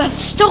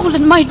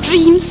stolen my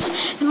dreams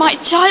and my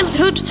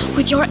childhood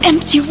with your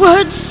empty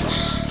words.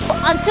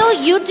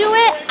 Until you do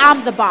it,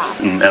 I'm the boss.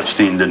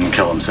 Epstein didn't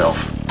kill himself.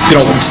 You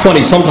know, it's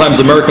funny, sometimes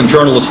American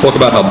journalists talk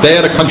about how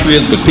bad a country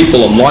is because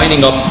people are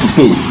lining up for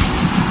food.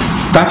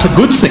 That's a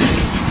good thing.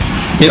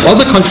 In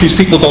other countries,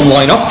 people don't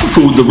line up for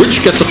food. The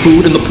rich get the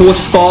food and the poor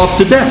starve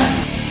to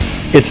death.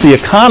 It's the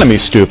economy,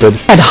 stupid.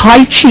 And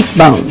high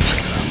cheekbones,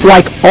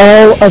 like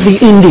all of the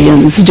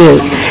Indians do.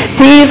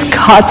 These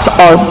cuts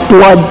are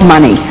blood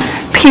money.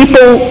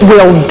 People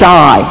will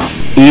die.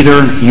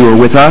 Either you are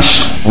with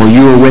us or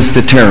you are with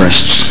the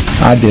terrorists.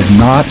 I did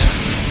not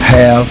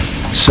have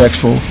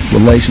sexual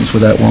relations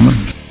with that woman.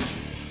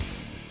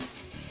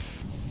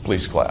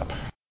 Please clap.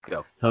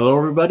 Go. Hello,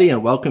 everybody,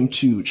 and welcome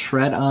to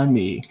Tread on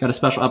Me. Got a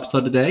special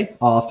episode today.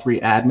 All three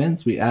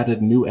admins. We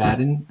added a new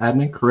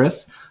admin,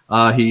 Chris.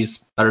 He's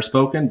better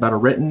spoken, better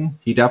written.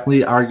 He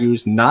definitely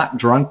argues not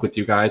drunk with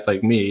you guys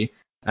like me.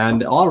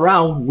 And all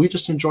around, we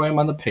just enjoy him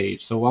on the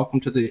page. So welcome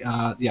to the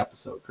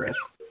episode, Chris.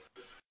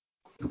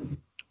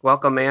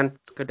 Welcome, man.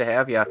 It's good to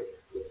have you.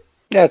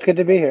 Yeah, it's good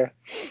to be here.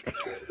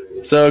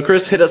 So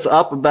Chris hit us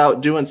up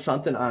about doing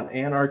something on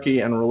anarchy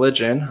and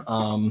religion,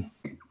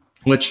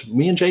 which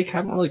me and Jake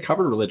haven't really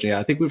covered religion yet.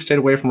 I think we've stayed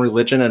away from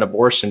religion and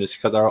abortion just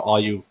because all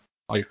you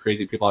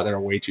crazy people out there are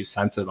way too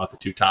sensitive about the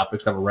two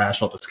topics. Have a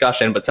rational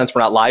discussion, but since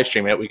we're not live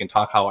streaming it, we can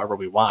talk however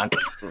we want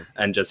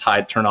and just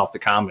turn off the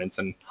comments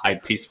and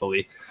hide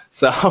peacefully.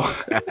 So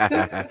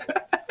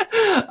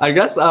I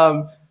guess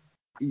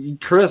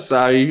Chris,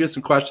 you get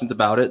some questions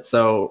about it.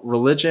 So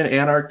religion,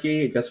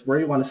 anarchy, I guess where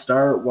you want to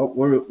start? What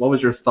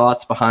was your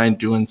thoughts behind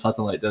doing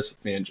something like this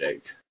with me and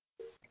Jake?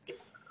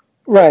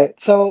 Right.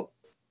 So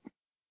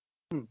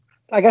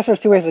I guess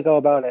there's two ways to go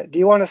about it. Do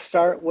you want to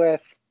start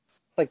with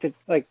what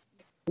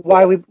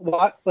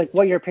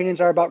your opinions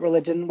are about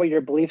religion, what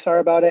your beliefs are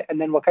about it, and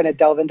then we'll kind of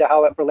delve into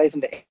how it relates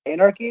into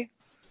anarchy?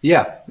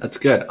 Yeah, that's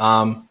good.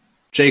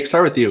 Jake,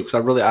 start with you because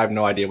I have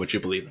no idea what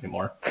you believe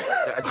anymore.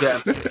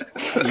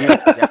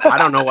 I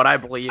don't know what I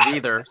believe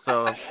either,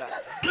 so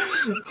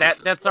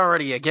that's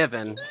already a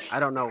given. I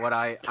don't know what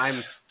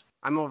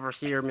I'm over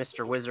here,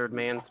 Mr. Wizard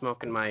Man,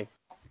 smoking my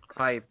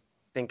pipe,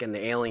 thinking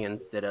the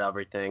aliens did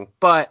everything.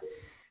 But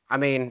I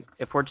mean,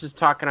 if we're just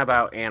talking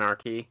about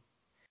anarchy,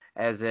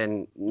 as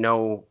in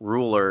no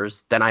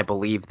rulers, then I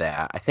believe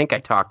that. I think I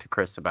talked to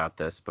Chris about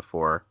this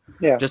before,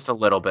 just a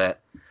little bit.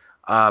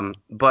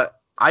 But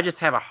I just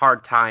have a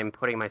hard time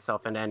putting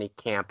myself into any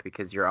camp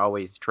because you're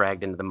always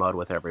dragged into the mud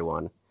with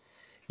everyone.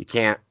 You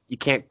can't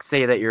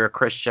say that you're a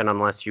Christian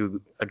unless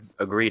you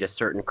agree to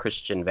certain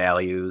Christian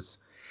values.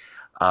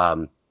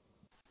 But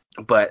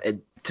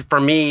for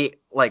me,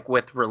 like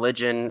with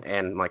religion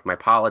and like my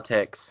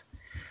politics,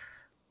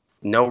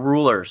 no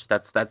rulers.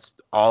 That's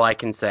all I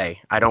can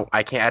say. I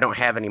don't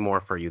have any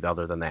more for you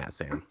other than that,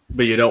 Sam.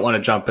 But you don't want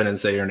to jump in and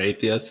say you're an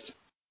atheist?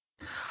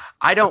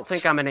 I don't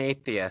think I'm an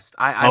atheist.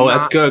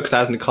 That's good because I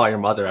was going to call your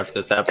mother after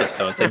this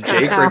episode and say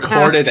Jake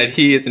recorded that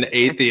he is an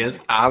atheist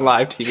on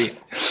live TV.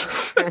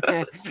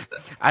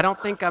 I don't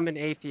think I'm an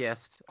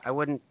atheist. I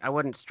wouldn't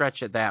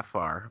stretch it that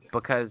far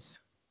because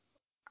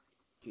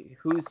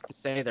who's to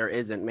say there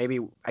isn't? Maybe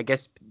I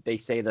guess they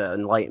say the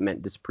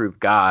Enlightenment disproved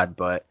God,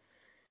 but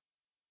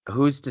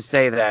who's to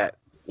say that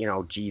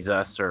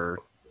Jesus or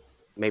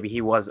maybe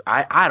he was.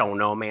 I don't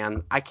know,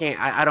 man. I can't.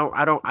 I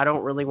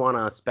don't really want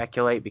to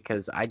speculate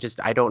because I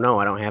don't know.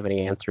 I don't have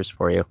any answers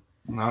for you.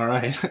 All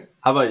right.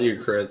 How about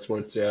you, Chris?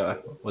 What's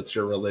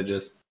your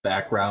religious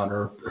background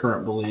or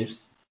current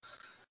beliefs?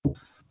 All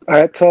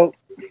right. So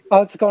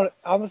I'll just go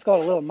a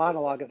little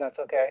monologue if that's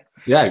okay.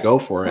 Yeah, go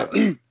for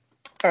it.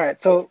 All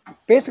right. So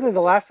basically,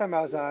 the last time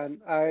I was on,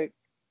 I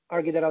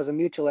argued that I was a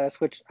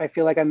mutualist, which I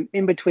feel like I'm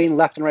in between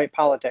left and right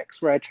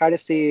politics, where I try to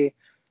see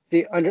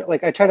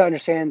I try to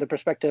understand the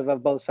perspective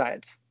of both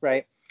sides,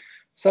 right?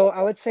 So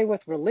I would say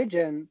with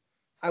religion,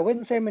 I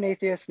wouldn't say I'm an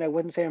atheist and I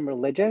wouldn't say I'm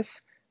religious,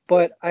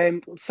 but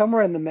I'm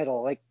somewhere in the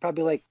middle,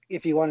 probably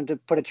if you wanted to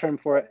put a term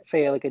for it,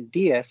 say like a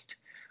deist,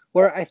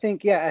 where I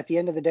think, at the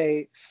end of the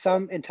day,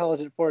 some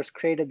intelligent force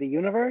created the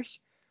universe,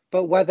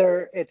 but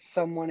whether it's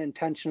someone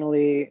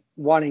intentionally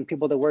wanting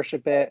people to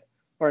worship it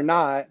or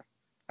not,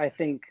 I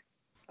think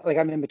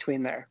I'm in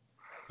between there.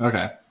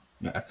 Okay.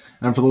 Yeah.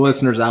 And for the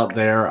listeners out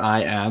there,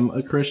 I am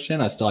a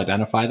Christian. I still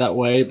identify that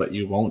way, but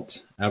you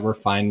won't ever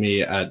find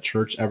me at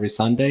church every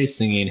Sunday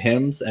singing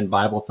hymns and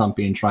Bible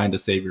thumping, trying to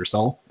save your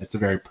soul. It's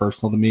very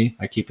personal to me.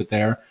 I keep it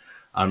there.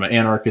 I'm an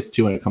anarchist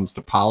too when it comes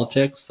to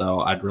politics,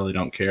 so I really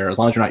don't care. As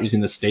long as you're not using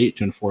the state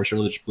to enforce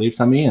your religious beliefs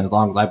on me, and as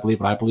long as I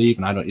believe what I believe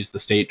and I don't use the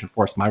state to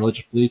enforce my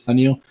religious beliefs on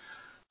you,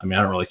 I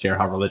don't really care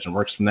how religion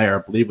works from there.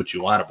 Believe what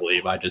you want to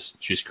believe. I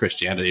just choose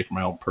Christianity for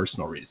my own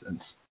personal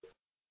reasons.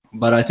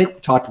 But I think we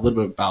talked a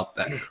little bit about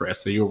that, Chris.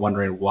 So you were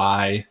wondering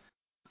why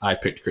I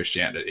picked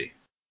Christianity.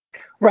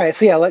 Right.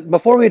 So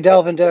before we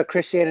delve into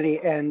Christianity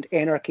and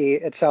anarchy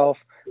itself,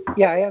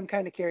 I am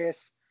kind of curious,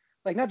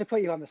 not to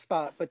put you on the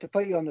spot, but to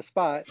put you on the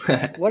spot,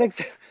 what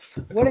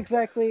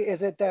exactly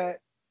is it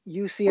that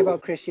you see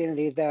about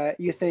Christianity that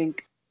you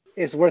think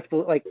is worth,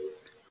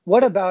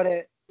 what about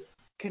it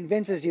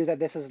convinces you that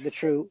this is the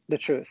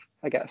truth,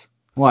 I guess.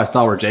 Well, I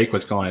saw where Jake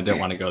was going. I didn't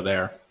want to go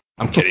there.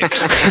 I'm kidding.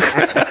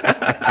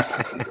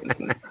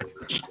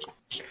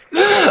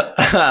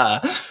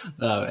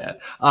 Oh man.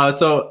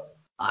 So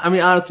I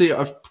mean, honestly,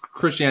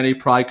 Christianity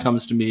probably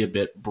comes to me a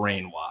bit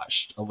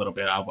brainwashed, a little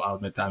bit. I'll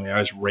admit that. I mean, I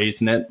was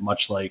raised in it,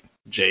 much like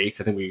Jake.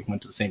 I think we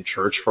went to the same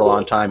church for a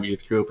long time,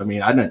 youth group. I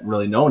mean, I didn't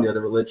really know any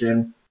other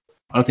religion,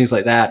 things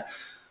like that.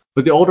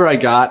 But the older I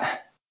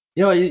got,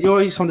 you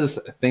always come to this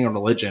thing of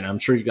religion. I'm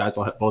sure you guys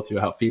will both of you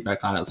have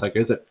feedback on it. It's like,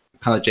 is it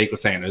kind of like Jake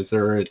was saying? Is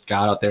there a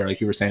God out there, like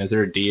you were saying? Is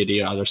there a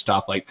deity and other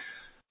stuff? Like,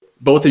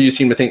 both of you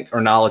seem to think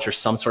or knowledge there's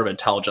some sort of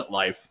intelligent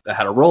life that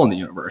had a role in the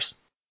universe.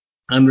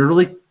 And it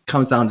really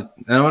comes down to,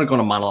 and I'm going to go on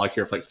a monologue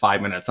here for like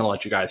 5 minutes. I'm going to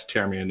let you guys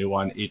tear me a new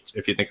one each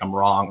if you think I'm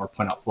wrong or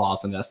point out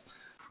flaws in this.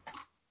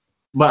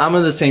 But I'm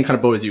in the same kind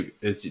of boat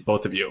as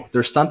both of you.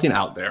 There's something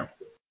out there.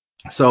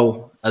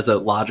 So as a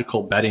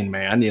logical betting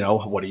man,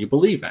 what do you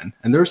believe in?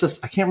 And there's this,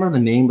 I can't remember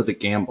the name of the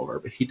gambler,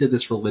 but he did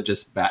this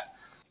religious bet.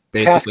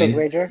 Basically, Pascal's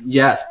Wager?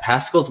 Yes,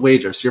 Pascal's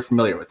Wager. So you're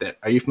familiar with it.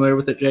 Are you familiar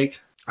with it, Jake?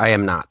 I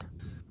am not.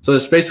 So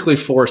there's basically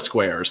 4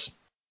 squares.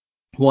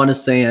 One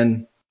is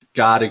saying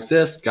God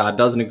exists, God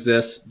doesn't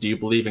exist. Do you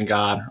believe in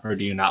God or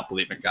do you not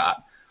believe in God?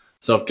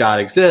 So if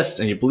God exists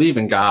and you believe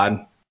in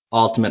God,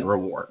 ultimate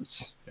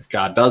rewards. If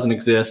God doesn't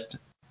exist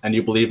and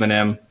you believe in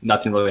him,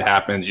 nothing really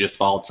happens. You just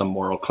followed some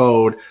moral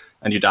code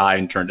and you die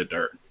and turn to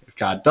dirt. If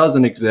God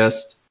doesn't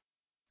exist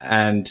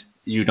and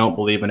you don't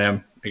believe in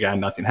him,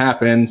 again, nothing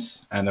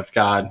happens. And if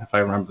I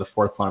remember the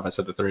fourth one, if I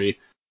said the 3,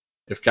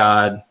 if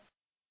God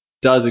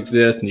does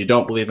exist and you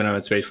don't believe in him,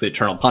 it's basically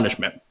eternal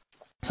punishment.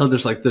 So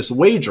there's like this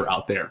wager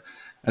out there.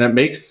 And it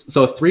makes,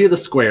 so 3 of the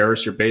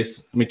squares, 2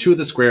 of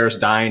the squares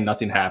dying,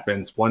 nothing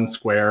happens. 1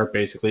 square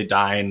basically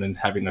dying and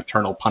having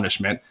eternal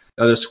punishment.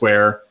 The other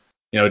square,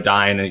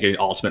 dying and getting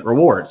ultimate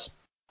rewards.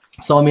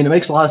 So, it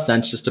makes a lot of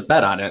sense just to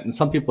bet on it. And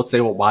some people say,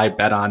 well, why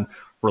bet on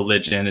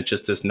religion? It's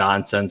just this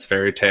nonsense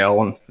fairy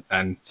tale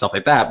and stuff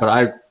like that. But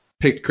I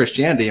picked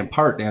Christianity in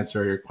part to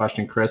answer your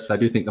question, Chris. I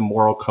do think the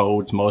moral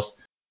code's most,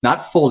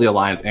 not fully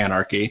aligned with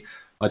anarchy.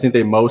 I think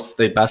they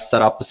best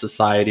set up a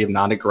society of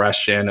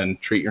non-aggression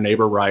and treat your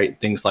neighbor right,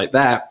 things like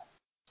that.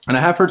 And I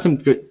have heard some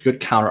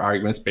good counter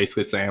arguments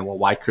basically saying, well,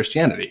 why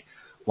Christianity?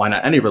 Why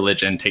not any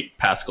religion? Take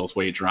Pascal's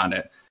Wager on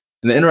it.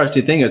 And the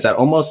interesting thing is that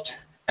almost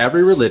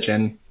every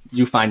religion,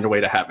 you find your way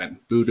to heaven.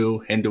 Voodoo,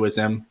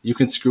 Hinduism, you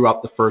can screw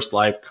up the first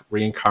life,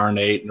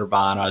 reincarnate,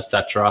 nirvana,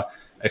 etc.,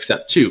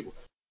 except 2,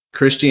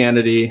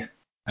 Christianity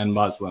and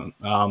Muslim.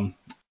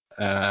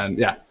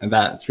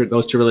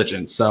 Those 2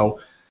 religions.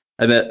 So,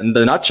 and in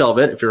the nutshell of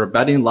it, if you're a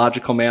betting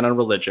logical man on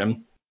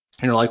religion,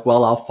 and you're like,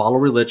 well, I'll follow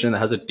religion that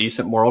has a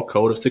decent moral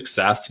code of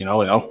success,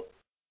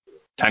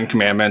 10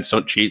 commandments,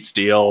 don't cheat,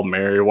 steal,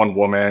 marry one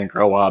woman,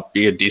 grow up,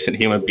 be a decent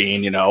human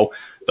being,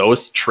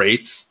 those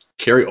traits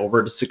carry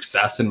over to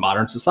success in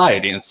modern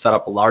society and set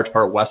up a large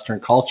part of Western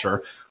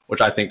culture, which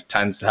I think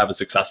tends to have a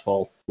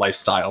successful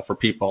lifestyle for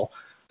people.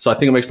 So I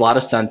think it makes a lot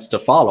of sense to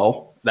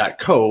follow that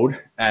code.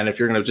 And if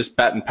you're going to just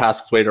bet in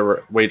Pascal's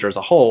Wager as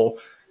a whole,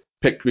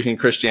 pick between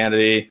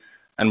Christianity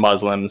and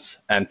Muslims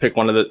and pick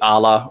one of the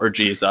Allah or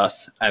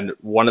Jesus, and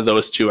one of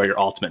those 2 are your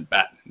ultimate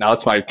bet. Now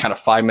it's my kind of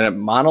 5-minute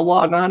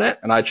monologue on it,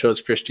 and I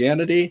chose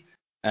Christianity,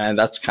 and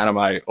that's kind of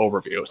my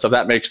overview. So if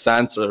that makes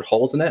sense or there are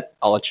holes in it,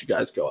 I'll let you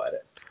guys go at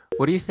it.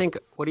 What do you think?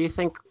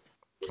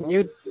 Can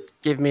you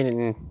give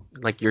me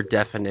your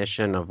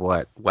definition of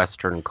what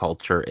Western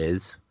culture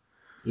is?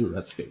 Ooh,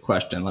 that's a good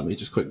question. Let me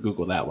just quick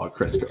Google that while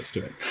Chris goes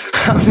to it.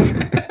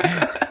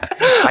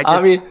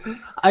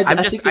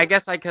 I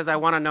guess because I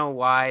want to know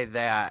why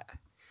that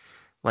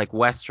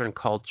Western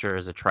culture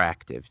is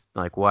attractive.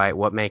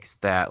 What makes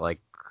that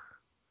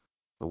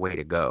the way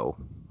to go?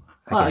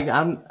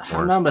 I'm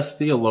not a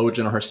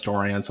theologian or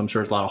historian, so I'm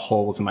sure there's a lot of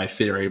holes in my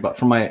theory. But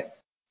from my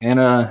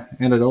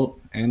anecdotal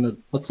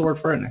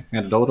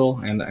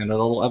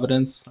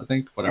evidence, I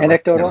think. Whatever.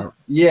 Anecdotal?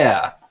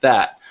 Yeah,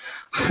 that.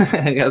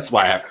 That's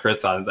why I have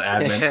Chris on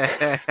as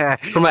admin.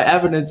 For my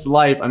evidence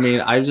life,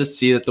 I just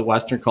see that the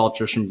Western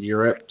cultures from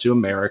Europe to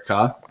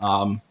America,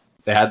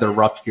 they had their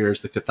rough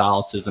years, the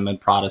Catholicism and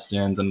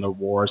Protestants and the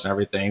wars and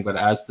everything. But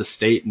as the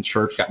state and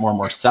church got more and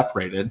more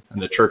separated,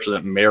 and the church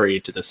wasn't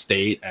married to the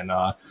state, and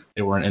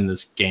they weren't in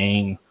this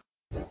gang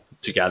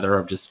together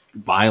of just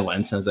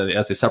violence, as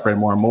they separated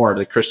more and more,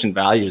 the Christian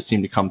values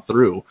seemed to come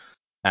through.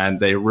 And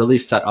they really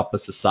set up a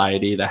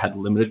society that had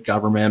limited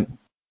government.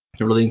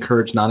 It really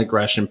encouraged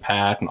non-aggression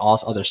pact and all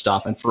this other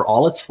stuff. And for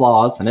all its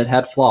flaws, and it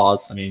had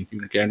flaws, you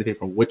can get anything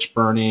from witch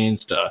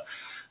burnings to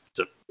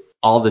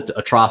all the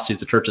atrocities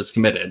the church has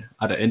committed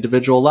at an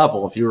individual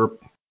level. If you were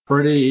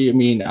pretty,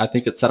 I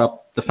think it set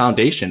up the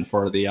foundation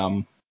for the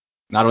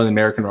not only the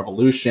American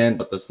Revolution,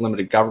 but this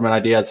limited government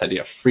idea, this idea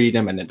of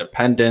freedom and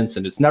independence,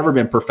 and it's never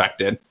been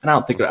perfected, and I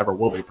don't think it ever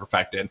will be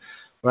perfected.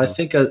 But I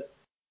think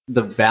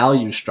the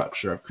value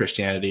structure of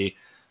Christianity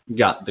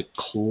got the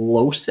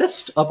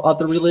closest of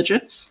other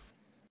religions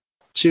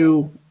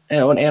to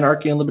an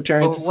anarchy and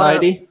libertarian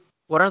society.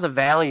 What are the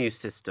value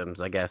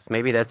systems, I guess?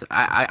 Maybe that's...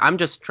 I'm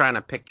just trying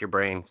to pick your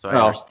brain so I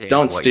Well, understand.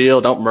 don't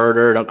steal, don't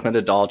murder, don't commit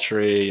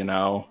adultery,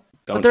 don't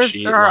But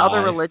cheat, there are other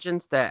lie.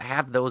 religions that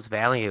have those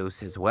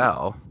values as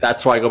well.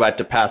 That's why I go back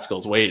to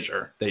Pascal's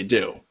wager. They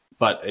do.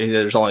 But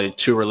there's only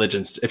two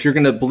religions. If you're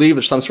going to believe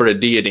in some sort of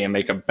deity and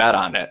make a bet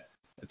on it,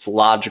 it's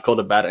logical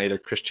to bet on either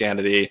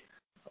Christianity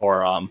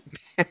or a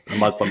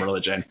Muslim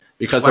religion.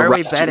 Because Why are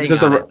we betting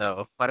on it,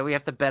 though? Why do we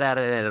have to bet on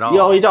it at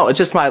all? You don't. It's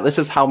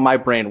just how my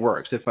brain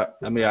works.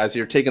 As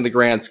you're taking the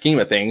grand scheme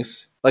of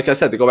things, like I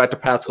said, to go back to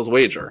Pascal's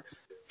wager.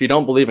 If you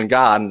don't believe in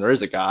God and there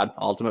is a God,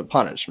 ultimate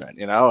punishment.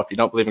 If you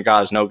don't believe in God,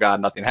 there's no God,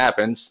 nothing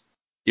happens.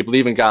 You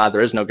believe in God,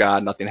 there is no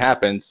God, nothing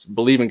happens.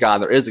 Believe in God,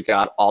 there is a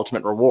God,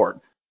 ultimate reward.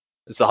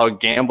 This is how a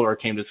gambler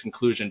came to his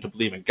conclusion to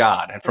believe in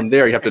God. And from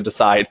there, you have to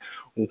decide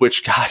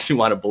which God you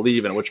want to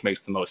believe in, which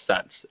makes the most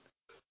sense.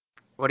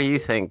 What do you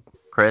think,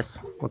 Chris?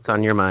 What's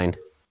on your mind?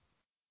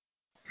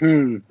 I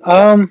don't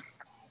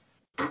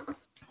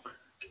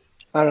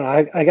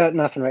know. I got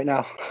nothing right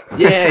now.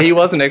 Yeah, he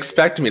wasn't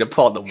expecting me to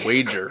pull out the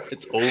wager.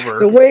 It's over.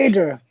 The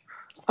wager.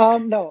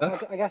 No,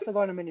 I guess I'll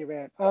go on a mini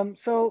rant.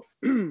 So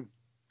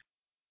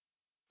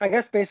I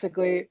guess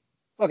basically,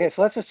 okay,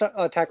 so let's just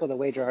tackle the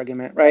wager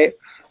argument, right?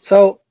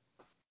 So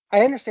I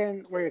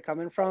understand where you're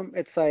coming from.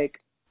 It's like,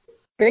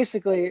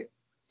 basically,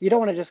 you don't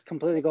want to just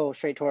completely go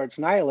straight towards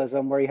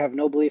nihilism where you have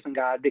no belief in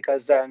God,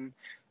 because then,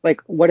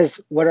 like, what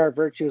are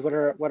virtues? What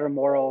are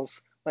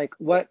morals? Like,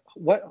 what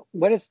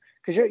is,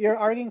 because you're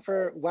arguing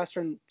for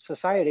Western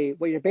society.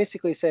 What you're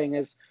basically saying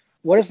is,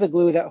 what is the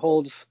glue that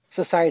holds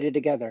society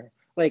together?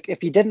 Like,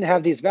 if you didn't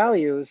have these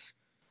values,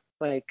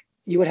 like,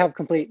 you would have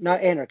complete,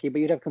 not anarchy, but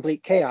you'd have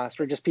complete chaos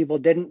where just people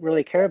didn't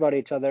really care about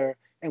each other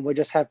and would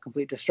just have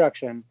complete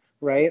destruction,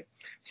 right?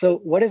 So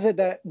what is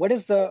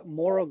the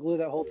moral glue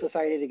that holds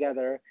society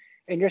together?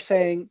 And you're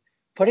saying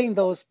putting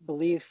those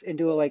beliefs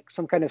into like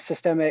some kind of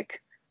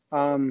systemic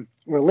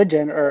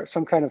religion or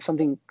some kind of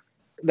something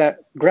that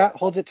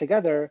holds it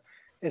together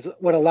is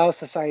what allows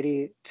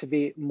society to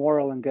be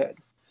moral and good,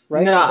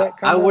 right? No,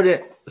 I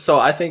wouldn't. So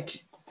I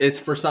think it's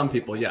for some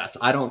people, yes.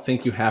 I don't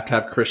think you have to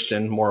have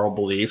Christian moral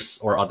beliefs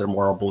or other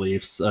moral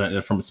beliefs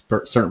from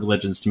certain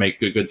religions to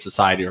make a good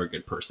society or a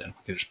good person.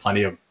 There's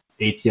plenty of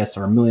atheists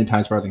are a million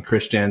times better than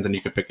Christians, and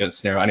you could pick a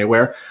scenario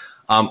anywhere.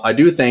 I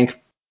do think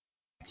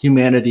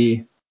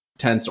humanity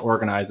tends to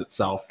organize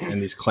itself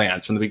in these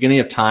clans. From the beginning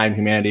of time,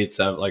 humanity, it's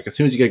like as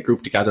soon as you get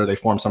grouped together, they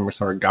form some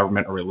sort of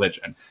government or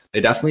religion.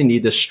 They definitely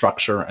need this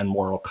structure and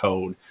moral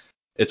code.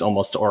 It's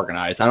almost to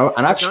organize.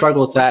 And I've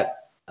struggled with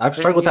that. I've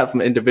struggled with that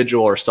from an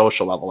individual or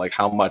social level, like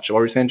how much. What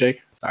were you saying,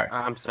 Jake? Sorry.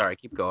 I'm sorry.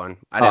 Keep going.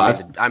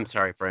 I'm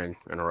sorry for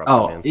interrupting.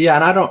 Oh,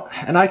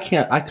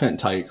 yeah, I couldn't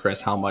tell you,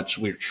 Chris, how much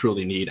we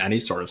truly need any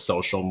sort of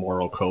social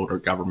moral code or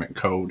government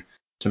code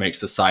to make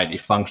society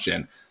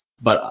function.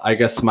 But I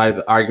guess my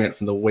argument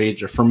from the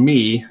wager, for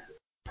me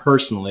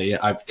personally,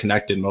 I've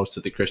connected most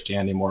of the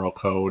Christianity moral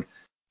code.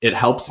 It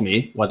helps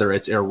me, whether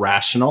it's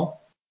irrational,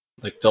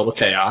 like total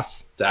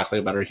chaos, exactly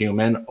a better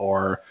human,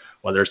 or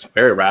whether it's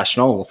very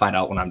rational, we'll find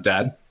out when I'm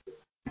dead.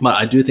 But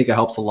I do think it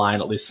helps align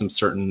at least some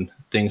certain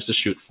things to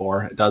shoot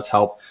for. It does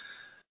help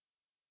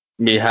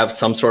me have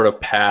some sort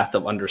of path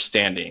of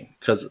understanding.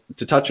 Because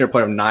to touch on your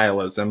point of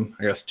nihilism,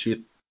 I guess I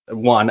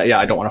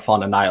don't want to fall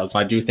into nihilism.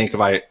 I do think if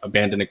I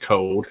abandon a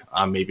code,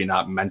 I'm maybe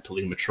not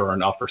mentally mature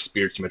enough or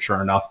spiritually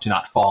mature enough to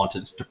not fall into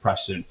this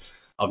depression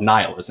of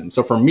nihilism.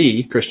 So for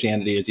me,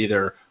 Christianity is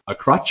either a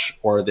crutch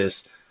or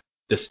this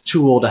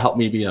tool to help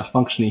me be a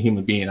functioning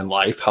human being in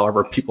life,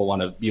 however people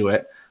want to view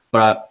it.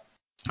 But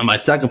my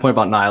second point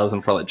about nihilism,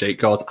 before I let Jake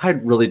go, is I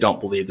really don't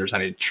believe there's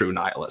any true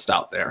nihilist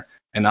out there.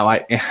 And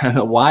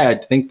why I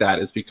think that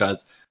is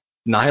because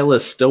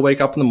nihilists still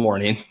wake up in the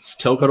morning,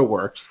 still go to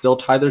work, still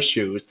tie their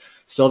shoes,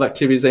 still have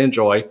activities they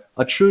enjoy.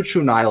 A true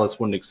nihilist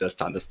wouldn't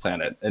exist on this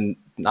planet. And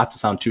not to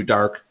sound too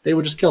dark, they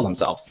would just kill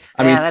themselves.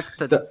 I mean,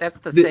 that's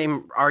the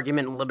same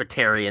argument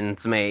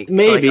libertarians make.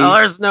 Maybe.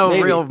 Like, there's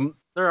no real...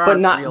 But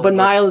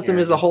nihilism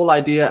is a whole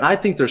idea, and I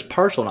think there's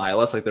partial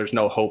nihilists, like there's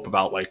no hope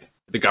about like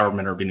the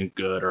government or being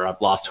good, or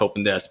I've lost hope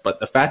in this. But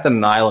the fact that a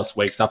nihilist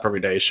wakes up every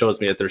day shows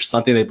me that there's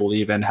something they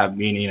believe in, have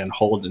meaning, and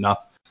hold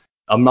enough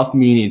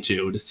meaning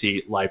to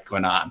see life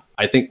going on.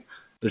 I think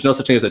there's no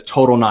such thing as a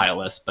total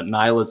nihilist, but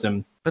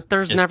nihilism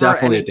there's is never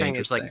definitely anything. a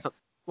dangerous It's like thing.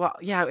 Well,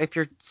 yeah, if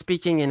you're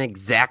speaking in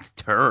exact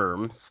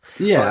terms.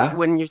 Yeah.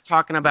 When you're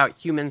talking about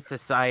human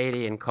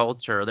society and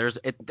culture,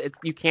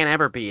 you can't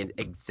ever be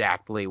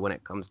exactly when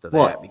it comes to that.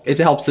 Well, it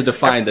helps to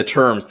define the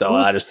terms, though.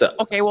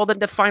 Okay, well then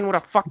define what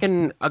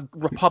a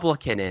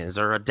Republican is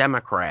or a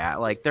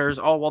Democrat. Like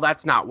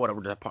that's not what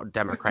a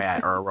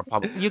Democrat or a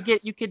Republican.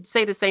 You could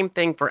say the same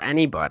thing for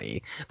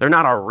anybody. They're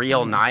not a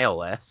real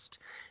nihilist.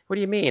 What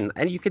do you mean?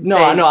 And you could say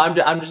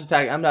I'm just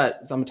attacking.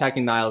 I'm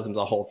attacking nihilism as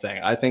a whole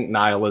thing. I think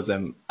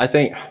nihilism. I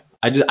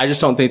just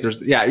don't think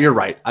there's. Yeah, you're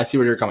right. I see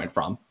where you're coming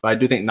from, but I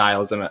do think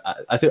nihilism.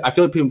 I feel like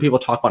when people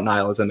talk about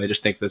nihilism, they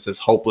just think this is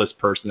hopeless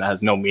person that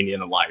has no meaning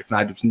in life. And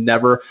I've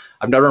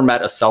never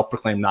met a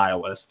self-proclaimed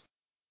nihilist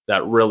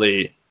that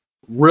really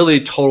really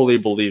totally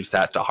believes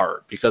that to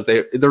heart, because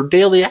their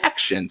daily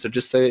actions are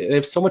just, they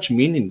have so much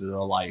meaning to their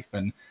life,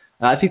 and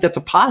I think that's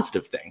a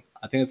positive thing.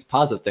 But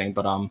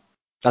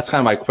that's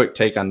kind of my quick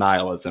take on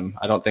nihilism.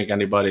 I don't think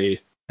anybody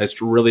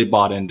has really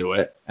bought into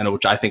it, and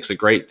which I think is a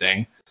great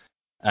thing.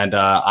 And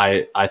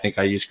I think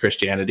I use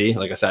Christianity,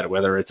 like I said,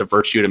 whether it's a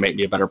virtue to make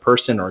me a better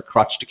person or a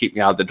crutch to keep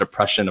me out of the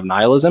depression of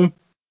nihilism.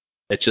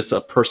 It's just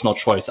a personal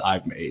choice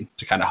I've made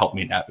to kind of help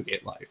me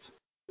navigate life.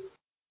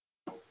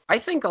 I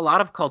think a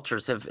lot of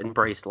cultures have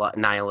embraced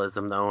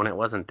nihilism, though, and it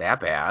wasn't that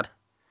bad,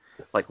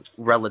 like,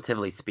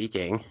 relatively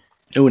speaking.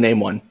 Ooh,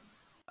 name one.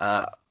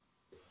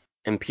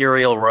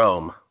 Imperial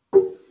Rome.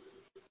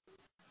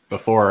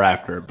 Before or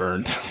after it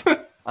burned?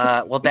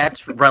 Well,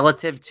 that's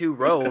relative to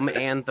Rome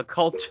and the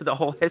culture, the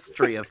whole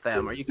history of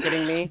them. Are you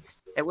kidding me?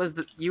 It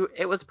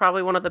was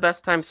probably one of the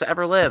best times to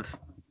ever live.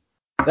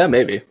 Yeah,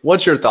 maybe.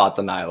 What's your thoughts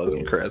on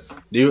nihilism, Chris?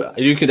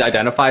 You could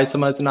identify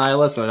someone as a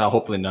nihilist, and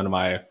hopefully none of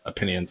my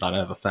opinions on it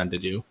have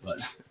offended you. But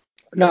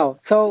no,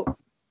 so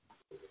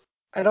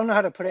I don't know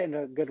how to put it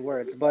into good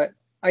words, but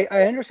I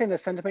understand the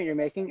sentiment you're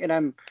making,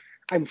 and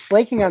I'm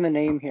flaking on the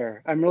name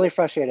here. I'm really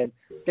frustrated.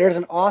 There's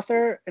an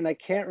author, and I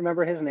can't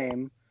remember his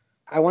name.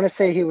 I want to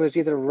say he was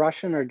either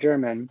Russian or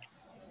German.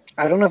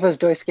 I don't know if it was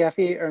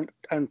Dostoevsky, or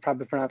I'm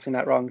probably pronouncing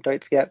that wrong. I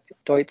can't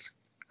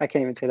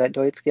even say that.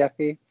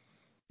 Dostoevsky.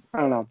 I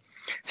don't know.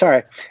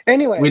 Sorry.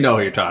 Anyway. We know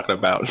who you're talking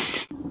about.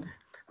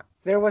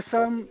 There was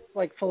some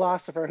like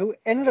philosopher who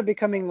ended up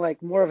becoming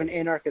like more of an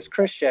anarchist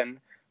Christian,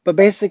 but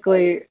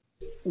basically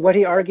what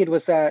he argued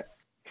was that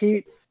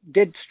he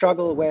did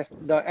struggle with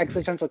the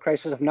existential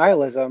crisis of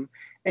nihilism,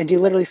 and he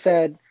literally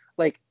said,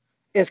 like,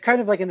 it's kind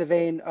of like in the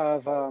vein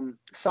of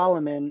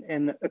Solomon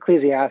in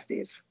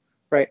Ecclesiastes,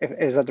 right?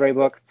 Is that the right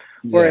book?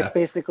 Where it's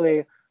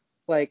basically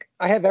like,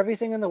 I have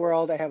everything in the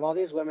world. I have all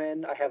these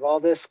women. I have all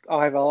this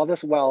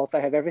wealth. I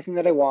have everything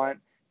that I want,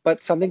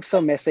 but something's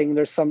still missing.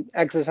 There's some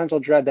existential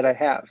dread that I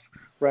have,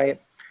 right?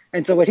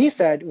 And so what he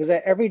said was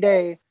that every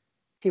day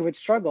he would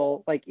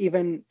struggle, like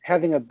even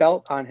having a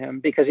belt on him,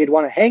 because he'd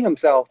want to hang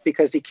himself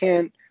because he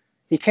can't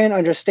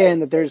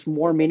understand that there's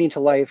more meaning to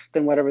life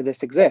than whatever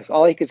this exists.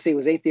 All he could see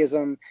was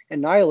atheism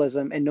and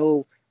nihilism, and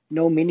no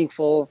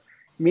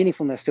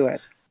meaningfulness to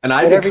it. And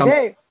every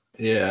day.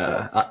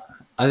 Yeah.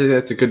 I think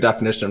that's a good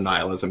definition of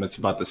nihilism. It's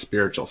about the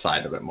spiritual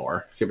side of it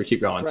more.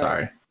 Keep going, right.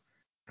 Sorry.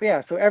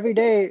 Yeah, so every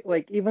day,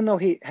 like, even though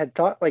he had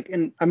thought, like,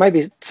 and I might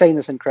be saying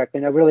this incorrectly,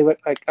 and I really would,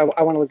 like, I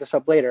want to look this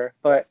up later,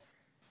 but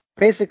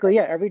basically,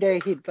 yeah, every day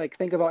he'd, like,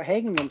 think about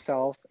hanging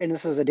himself, and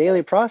this is a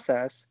daily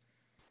process,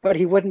 but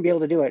he wouldn't be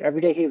able to do it.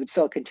 Every day he would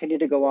still continue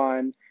to go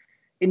on,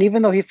 and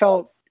even though he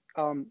felt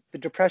the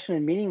depression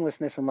and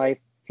meaninglessness in life,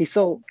 he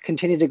still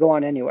continued to go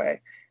on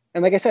anyway.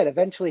 And like I said,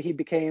 eventually he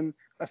became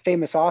a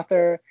famous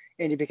author,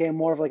 and he became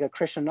more of like a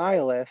Christian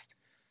nihilist,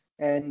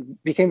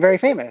 and became very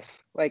famous.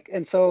 Like,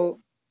 and so,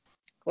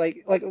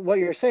 like what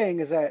you're saying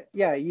is that,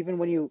 yeah, even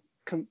when you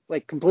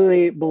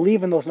completely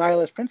believe in those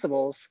nihilist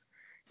principles,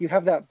 you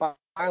have that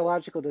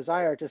biological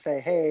desire to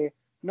say, hey,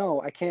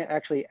 no, I can't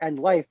actually end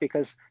life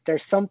because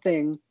there's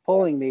something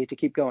pulling me to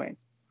keep going.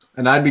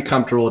 And I'd be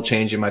comfortable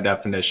changing my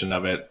definition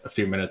of it a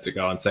few minutes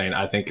ago and saying,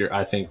 I think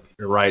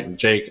you're right. And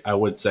Jake, I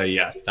would say,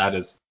 yes, that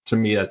is, to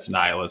me, that's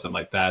nihilism.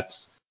 Like I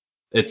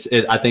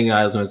think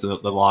nihilism is the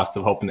loss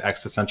of hope and the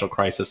existential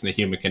crisis in the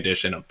human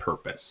condition of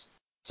purpose.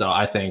 So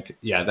I think,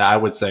 yeah, that I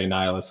would say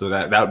nihilism. So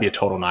that would be a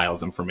total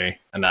nihilism for me.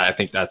 And I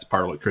think that's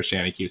part of what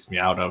Christianity keeps me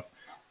out of,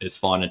 is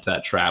falling into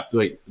that trap.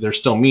 Like, there's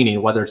still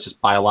meaning, whether it's just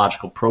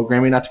biological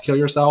programming not to kill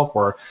yourself,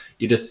 or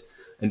you just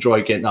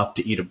enjoy getting up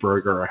to eat a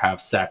burger or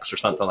have sex or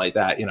something like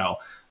that. You know,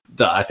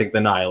 I think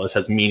the nihilist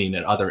has meaning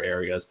in other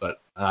areas,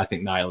 but I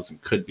think nihilism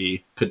could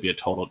be a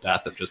total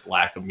death of just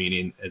lack of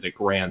meaning in the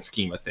grand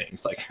scheme of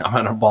things. Like, I'm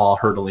on a ball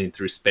hurtling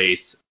through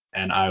space,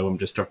 and I am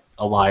just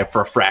alive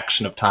for a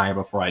fraction of time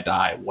before I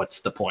die. What's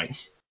the point?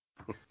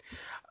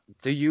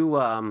 Do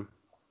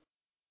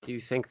you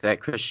think that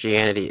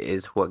Christianity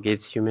is what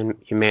gives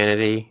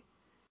humanity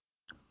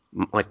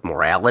like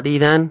morality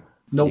then?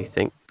 Nope. Do you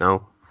think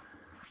no?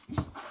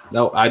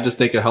 No, I just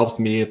think it helps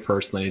me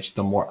personally. It's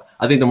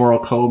I think the moral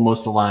code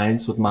most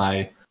aligns with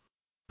my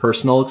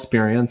personal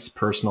experience,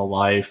 personal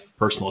life,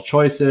 personal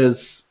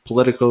choices,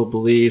 political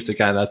beliefs.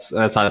 Again, that's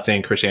not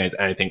saying Christianity is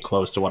anything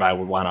close to what I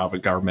would want out of a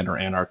government or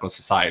anarchist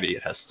society.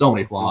 It has so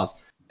many flaws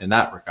in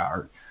that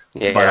regard.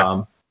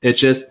 Yeah.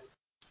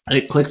 But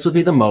it clicks with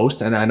me the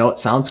most, and I know it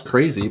sounds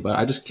crazy, but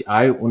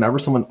whenever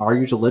someone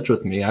argues religion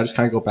with me, I just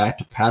kind of go back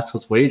to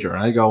Pascal's wager,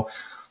 and I go,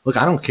 look,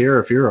 I don't care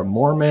if you're a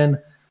Mormon,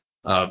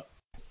 an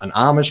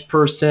Amish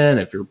person,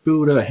 if you're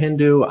Buddha, a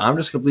Hindu, I'm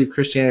just gonna believe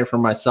Christianity for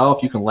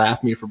myself. You can laugh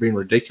at me for being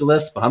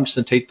ridiculous, but I'm just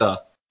gonna take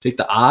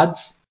the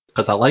odds,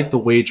 because I like the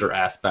wager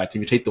aspect. If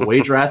you take the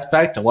wager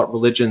aspect and what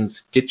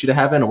religions get you to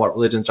heaven and what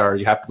religions are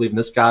you have to believe in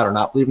this God or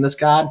not believe in this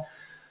God,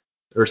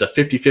 there's a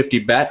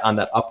 50-50 bet on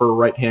that upper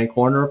right-hand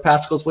corner of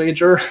Pascal's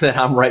wager that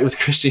I'm right with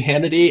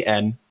Christianity,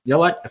 and you know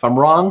what? If I'm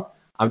wrong,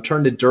 I'm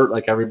turned to dirt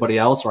like everybody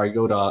else, or I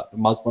go to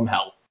Muslim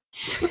hell.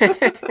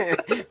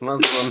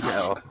 Muslim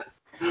hell.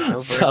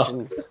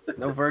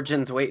 No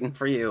virgins waiting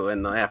for you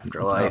in the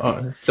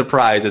afterlife.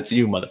 Surprise, it's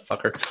you,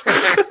 motherfucker.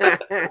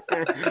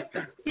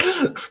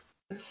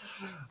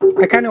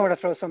 I kind of want to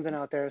throw something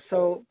out there.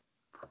 So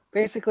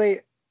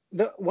basically,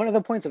 one of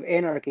the points of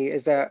anarchy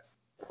is that,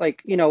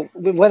 like, you know,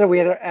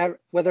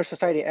 whether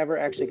society ever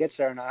actually gets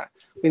there or not,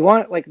 we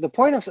want, like, the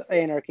point of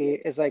anarchy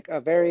is like a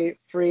very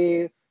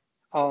free,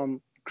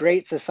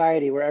 great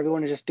society where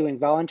everyone is just doing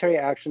voluntary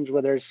actions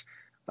where there's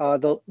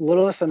the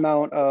littlest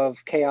amount of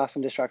chaos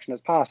and destruction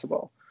as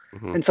possible.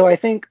 Mm-hmm. And so I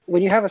think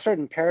when you have a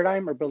certain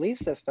paradigm or belief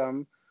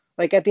system,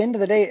 like, at the end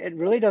of the day, it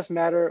really does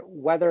matter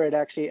whether it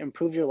actually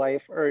improves your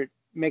life or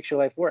makes your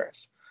life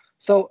worse.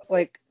 So,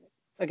 like,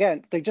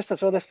 again, like, just to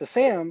throw this to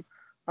Sam,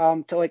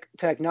 to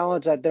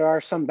acknowledge that there are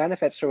some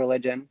benefits to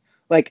religion.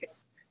 Like,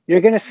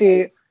 you'll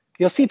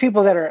see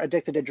people that are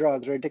addicted to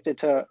drugs or addicted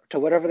to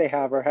whatever they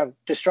have or have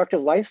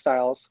destructive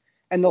lifestyles,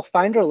 and they'll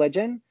find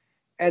religion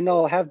and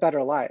they'll have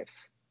better lives.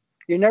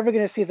 You're never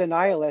going to see the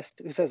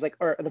nihilist who says, like,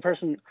 or the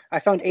person, I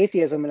found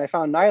atheism and I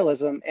found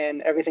nihilism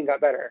and everything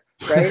got better,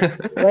 right?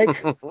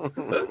 Like,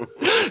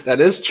 that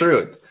is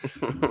true.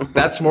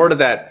 That's more to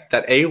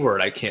that A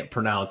word I can't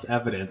pronounce,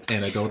 evidence,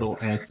 anecdotal,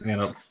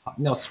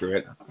 no, screw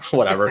it,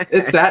 whatever.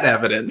 It's that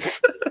evidence.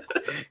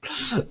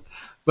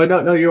 But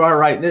no, you are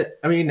right.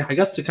 I mean, I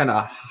guess to kind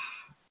of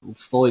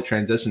slowly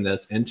transition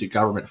this into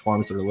government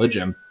forms of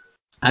religion,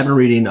 I've been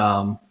reading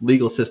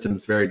Legal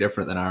Systems Very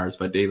Different Than Ours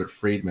by David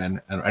Friedman,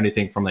 and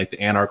anything from, like,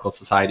 the Anarchical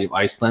Society of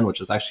Iceland,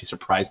 which is actually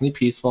surprisingly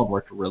peaceful and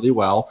worked really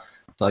well.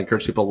 So I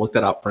encourage people to look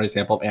that up for an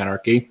example of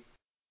anarchy.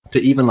 To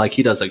even, like,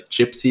 he does, like,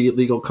 Gypsy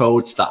legal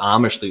codes, the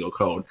Amish legal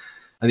code.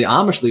 And the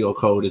Amish legal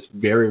code is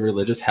very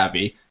religious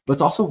heavy, but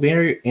it's also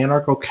very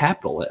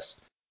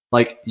anarcho-capitalist.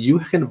 Like, you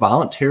can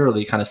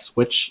voluntarily kind of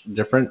switch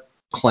different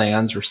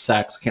clans or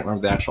sects. I can't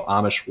remember the actual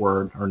Amish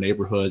word, or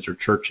neighborhoods or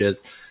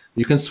churches.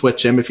 You can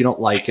switch him if you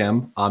don't like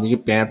him. You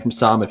get banned from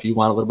some. If you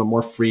want a little bit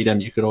more freedom,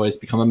 you could always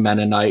become a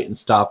Mennonite and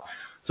stuff.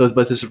 So,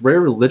 but this very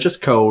religious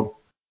code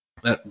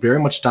that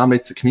very much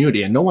dominates the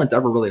community, and no one's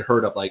ever really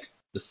heard of, like,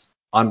 this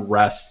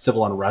unrest,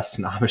 civil unrest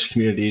in Amish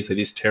communities, like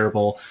these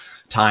terrible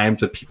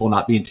times of people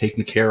not being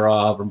taken care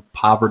of, and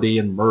poverty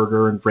and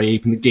murder and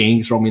rape and the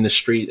gangs roaming the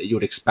street that you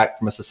would expect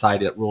from a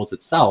society that rules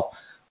itself.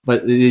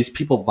 But these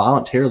people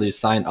voluntarily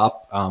sign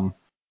up.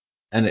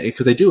 And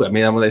because they do, I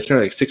mean, when they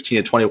start like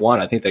 16 to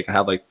 21, I think they can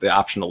have, like, the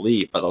option to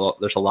leave, but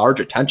there's a large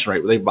retention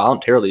rate where they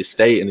voluntarily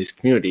stay in these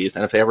communities.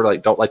 And if they ever,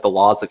 like, don't like the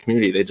laws of the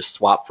community, they just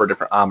swap for a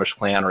different Amish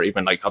clan or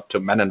even, like, up to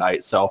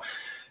Mennonite. So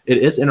it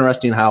is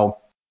interesting how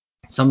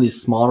some of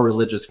these smaller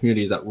religious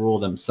communities that rule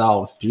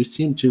themselves do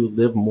seem to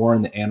live more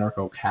in the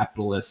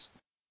anarcho-capitalist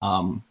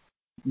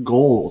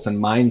goals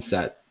and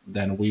mindset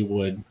than we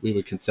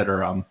would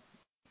consider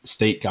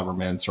state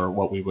governments, or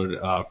what we would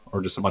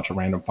or just a bunch of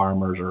random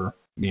farmers, or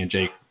me and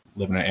Jake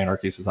live in an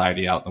anarchy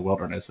society out in the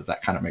wilderness, if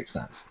that kind of makes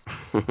sense.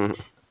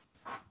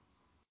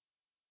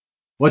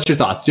 What's your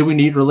thoughts? Do we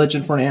need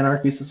religion for an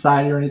anarchy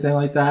society or anything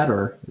like that?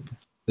 Or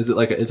is it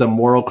like is a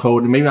moral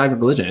code, maybe not even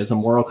religion, is a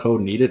moral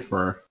code needed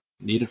for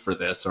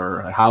this?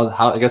 Or how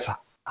I guess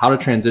how to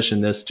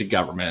transition this to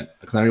government?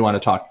 Because I know you want to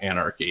talk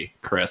anarchy,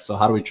 Chris. So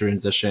how do we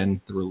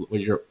transition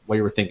what you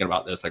were thinking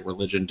about this, like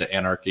religion to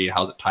anarchy?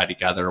 How's it tied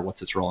together?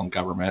 What's its role in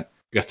government?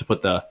 I guess to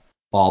put the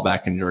ball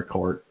back in your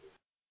court.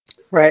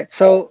 Right.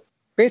 So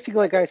basically,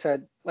 like I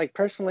said, like,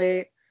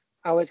 personally,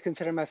 I would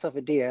consider myself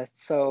a deist.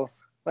 So,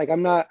 like,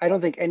 I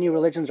don't think any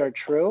religions are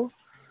true.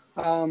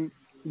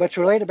 But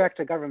to relate it back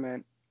to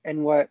government,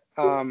 and what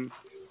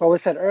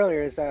was said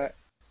earlier is that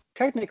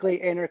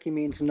technically anarchy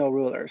means no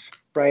rulers,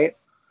 right?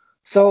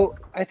 So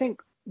I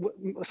think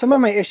some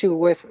of my issue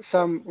with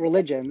some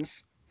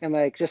religions, and,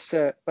 like, just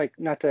to, like,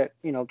 not to,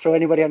 you know, throw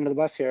anybody under the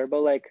bus here,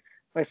 but, like,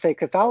 let's say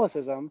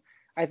Catholicism,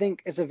 I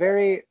think it's a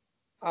very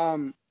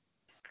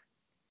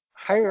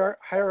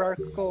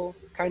hierarchical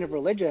kind of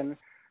religion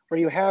where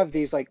you have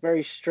these, like,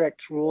 very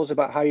strict rules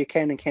about how you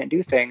can and can't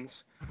do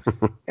things.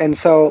 And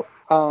so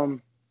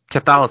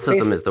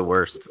Catholicism is the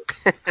worst.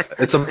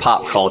 It's a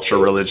pop culture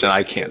religion.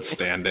 I can't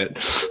stand it.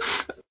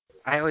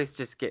 I always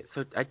just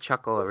I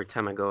chuckle every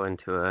time I go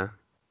into a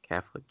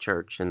Catholic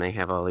church and they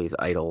have all these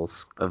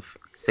idols of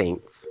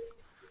saints.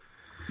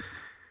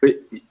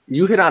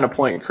 You hit on a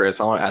point, Chris.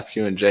 I want to ask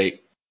you and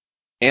Jake.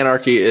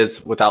 Anarchy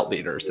is without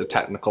leaders, the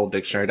technical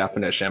dictionary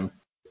definition.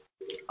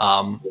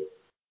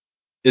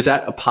 Is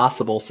that a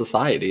possible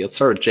society? Let's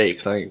start with Jake,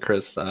 because I think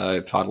Chris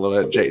talked a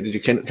little bit.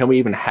 Jake, can we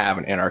even have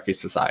an anarchy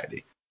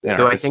society?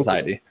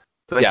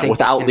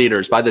 Without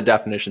leaders, by the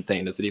definition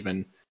thing, is it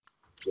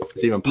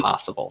even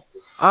possible?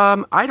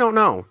 I don't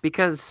know,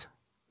 because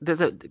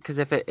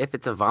if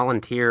it's a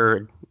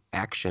volunteer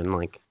action,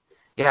 like,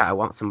 yeah, I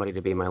want somebody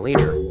to be my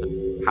leader.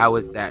 How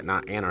is that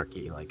not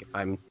anarchy? Like, if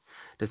I'm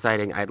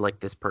deciding I'd like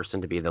this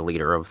person to be the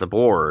leader of the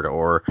board,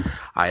 or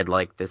I'd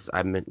like this,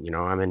 I'm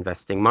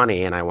investing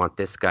money and I want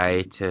this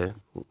guy to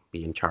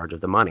be in charge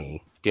of the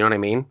money. Do you know what I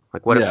mean?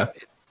 Like, what if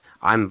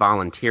I'm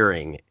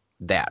volunteering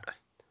that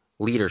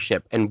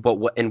leadership, and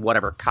in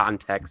whatever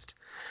context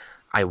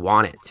I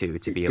want it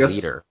to be a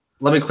leader?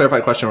 let me clarify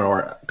the question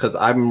more, because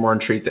I'm more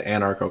intrigued the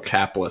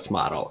anarcho-capitalist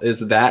model. Is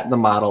that the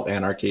model of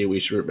anarchy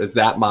is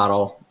that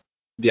model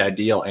the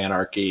ideal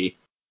anarchy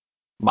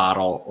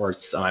model, or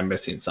am I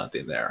missing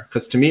something there?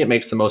 Because to me it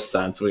makes the most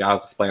sense.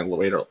 I'll explain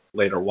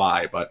later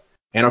why, but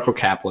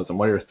anarcho-capitalism,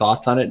 what are your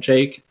thoughts on it,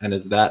 Jake? And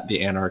is that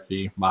the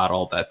anarchy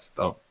model that's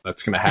going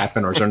to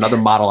happen, or is there another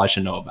model I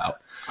should know about?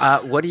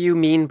 What do you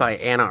mean by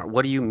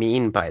What do you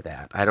mean by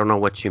that? I don't know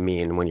what you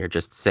mean when you're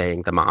just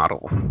saying the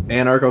model.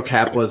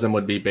 Anarcho-capitalism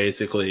would be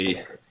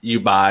basically you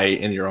buy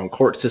in your own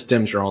court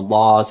systems, your own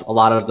laws.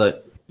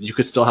 You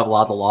could still have a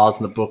lot of the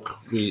laws in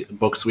the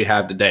books we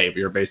have today, but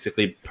you're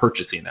basically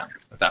purchasing them.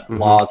 That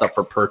law is up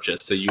for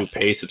purchase, so you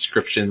pay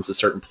subscriptions to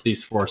certain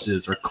police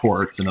forces or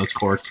courts, and those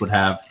courts would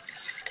have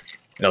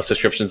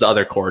subscriptions to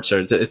other courts.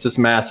 It's this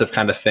massive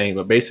kind of thing,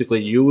 but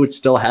basically you would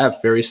still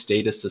have very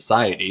statist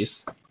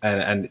societies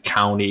and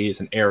counties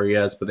and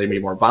areas, but they'd be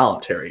more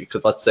voluntary.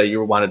 Because let's say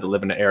you wanted to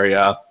live in an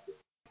area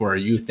where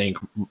you think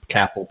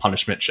capital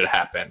punishment should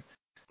happen.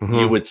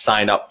 You would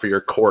sign up for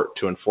your court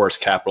to enforce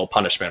capital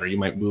punishment, or you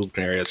might move to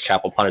an area that's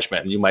capital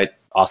punishment, and you might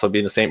also be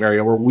in the same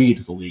area where weed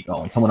is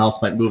illegal, and someone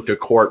else might move to a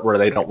court where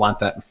they don't want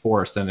that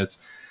enforced. And it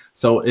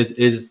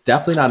is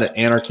definitely not an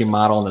anarchy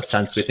model in the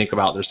sense we think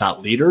about. There's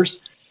not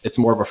leaders. It's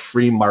more of a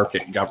free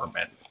market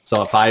government.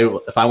 So if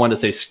I wanted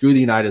to say screw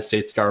the United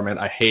States government,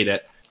 I hate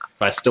it,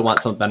 but I still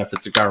want some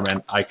benefits of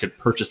government, I could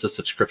purchase a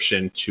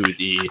subscription to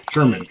the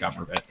German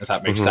government, if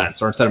that makes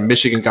sense. Or instead of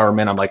Michigan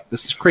government, I'm like,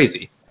 this is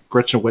crazy.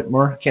 Gretchen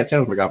Whitmer, I can't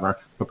stand with my governor,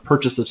 but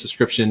purchase a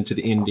subscription to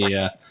the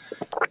Indiana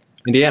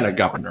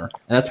governor.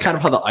 And that's kind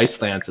of how the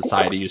Iceland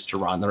society used to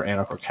run their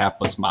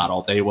anarcho-capitalist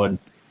model.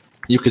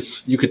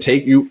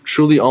 You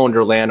truly owned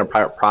your land and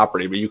private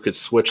property, but you could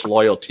switch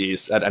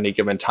loyalties at any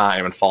given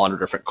time and fall under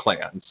different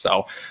clans.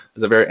 So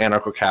it's a very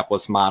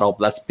anarcho-capitalist model,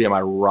 but that's being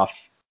my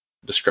rough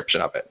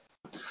description of it.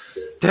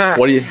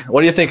 What do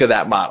you think of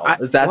that model?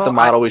 Is that the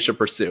model we should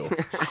pursue?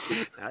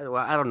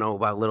 I don't know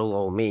about little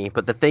old me,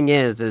 but the thing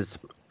is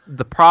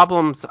the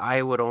problems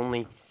I would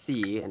only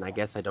see, and I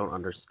guess I don't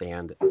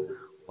understand a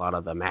lot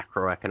of the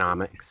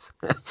macroeconomics,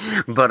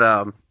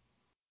 but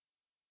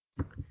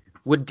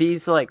would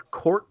these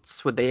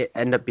courts, would they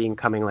end up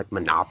becoming like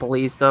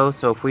monopolies though?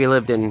 So if we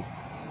lived in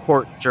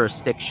court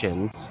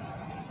jurisdictions,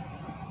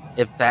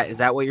 is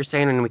that what you're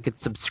saying? And we could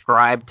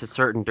subscribe to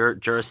certain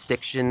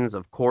jurisdictions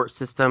of court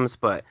systems,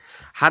 but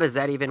how does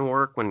that even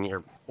work when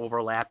you're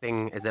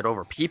overlapping? Is it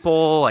over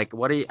people? Like,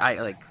 what do you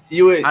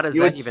how does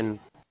that even?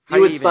 You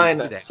would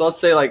sign. So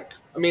let's say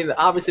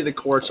obviously the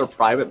courts are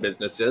private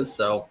businesses,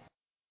 so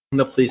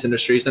the police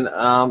industries, and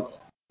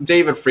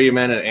David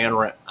Friedman and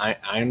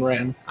Ayn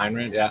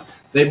Rand, yeah,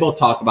 they both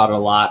talk about it a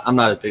lot. I'm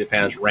not as big a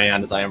fan as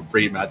Rand as I am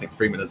Friedman. I think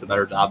Friedman does a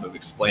better job of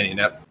explaining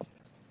it.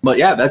 But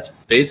yeah, that's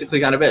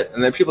basically kind of it.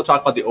 And then people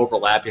talk about the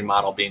overlapping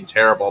model being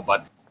terrible,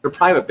 but they're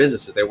private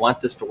businesses. They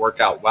want this to work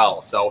out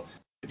well. So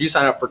if you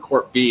sign up for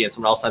Court B and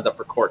someone else signs up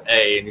for Court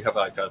A, and you have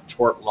like a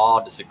tort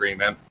law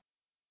disagreement,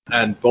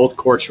 and both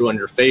courts rule in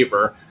your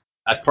favor,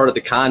 as part of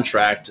the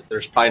contract,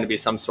 there's probably going to be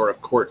some sort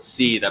of Court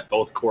C that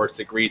both courts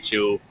agree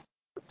to,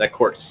 that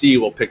Court C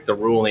will pick the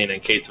ruling in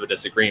case of a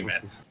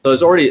disagreement. So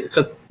there's already,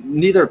 because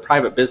neither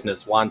private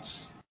business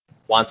wants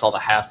all the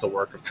hassle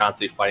work of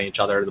constantly fighting each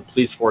other. The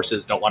police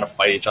forces don't want to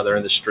fight each other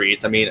in the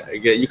streets. I mean,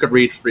 you could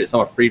read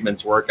some of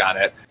Friedman's work on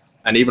it,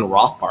 and even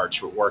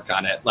Rothbard's work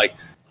on it. Like,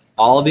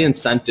 all the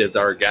incentives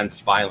are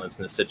against violence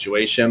in this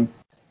situation,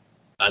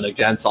 and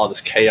against all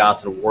this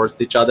chaos and wars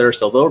with each other.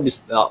 So there'll be,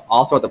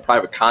 all throughout the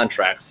private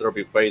contracts, there'll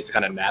be ways to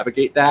kind of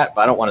navigate that,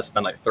 but I don't want to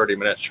spend like 30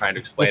 minutes trying to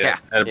explain it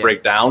and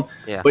break down.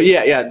 Yeah. But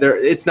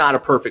it's not a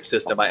perfect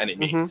system by any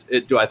means.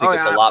 Do I think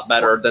it's a lot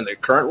better than the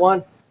current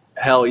one?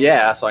 Hell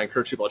yeah. So I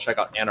encourage people to check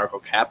out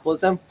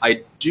anarcho-capitalism.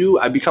 I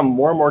become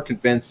more and more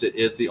convinced it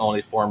is the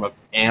only form of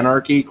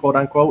anarchy, quote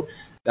unquote,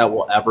 that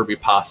will ever be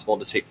possible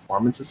to take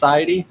form in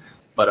society.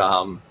 But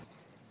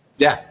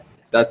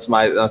that's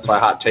my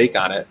hot take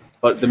on it.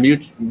 But you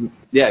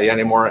got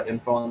any more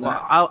info on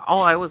that? Well,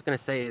 all I was going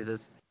to say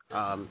is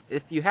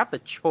if you have the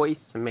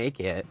choice to make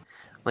it,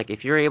 like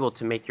if you're able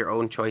to make your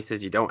own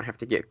choices, you don't have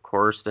to get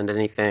coerced into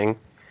anything.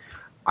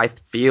 I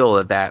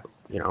feel that,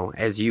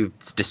 as you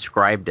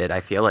described it,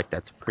 I feel like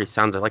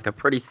sounds like a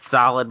pretty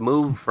solid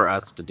move for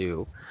us to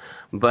do.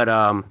 But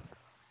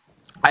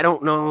I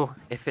don't know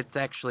if it's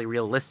actually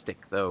realistic,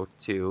 though,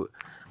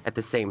 at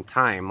the same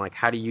time, like,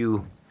 how do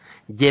you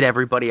get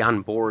everybody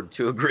on board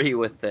to agree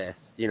with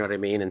this? Do you know what I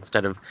mean?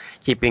 Instead of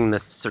keeping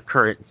this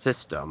current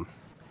system.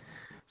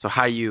 So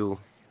how do you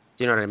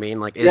know what I mean?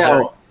 Like,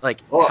 how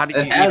do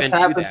you even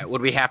do that?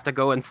 Would we have to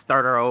go and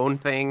start our own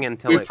thing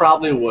until? We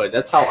probably would.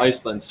 That's how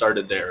Iceland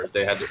started theirs.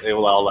 They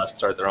all left to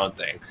start their own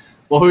thing.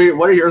 Well,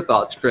 what are your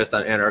thoughts, Chris,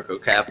 on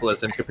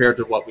anarcho-capitalism compared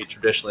to what we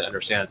traditionally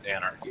understand as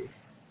anarchy?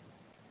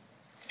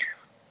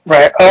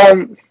 Right.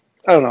 I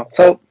don't know.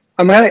 So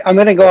I'm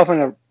gonna go off on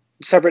a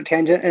separate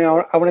tangent, and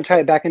I want to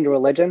tie it back into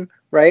religion,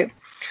 right?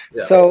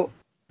 Yeah. So,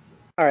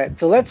 all right.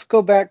 So let's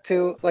go back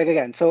to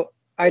again. So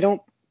I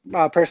don't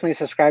personally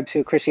subscribe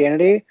to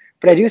Christianity,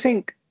 but I do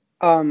think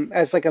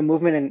as like a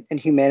movement in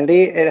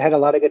humanity, it had a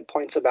lot of good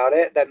points about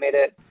it that made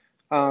it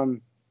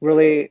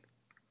really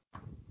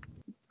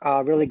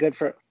really good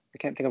for, I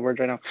can't think of words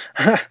right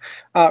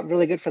now,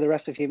 really good for the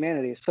rest of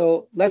humanity.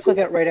 So let's look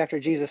at right after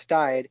Jesus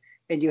died,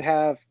 and you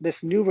have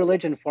this new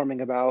religion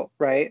forming about,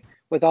 right,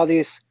 with all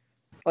these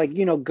like,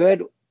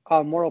 good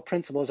moral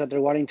principles that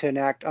they're wanting to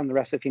enact on the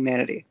rest of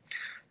humanity.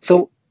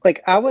 So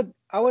like I would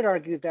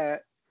argue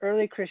that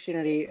early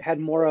Christianity had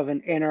more of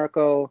an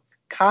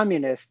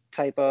anarcho-communist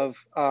type of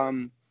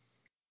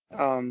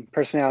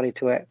personality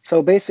to it.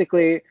 So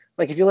basically,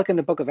 like if you look in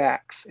the book of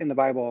Acts in the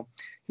Bible,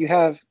 you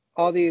have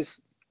all these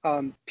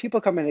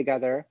people coming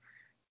together,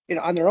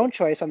 on their own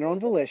choice, on their own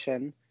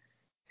volition,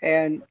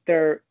 and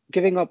they're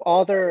giving up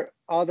all their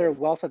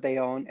wealth that they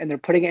own, and they're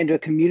putting it into a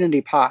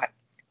community pot,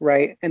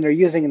 right? And they're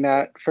using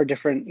that for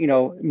different,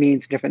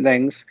 means, different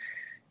things.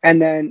 And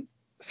then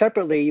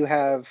separately, you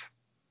have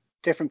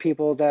different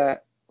people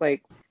that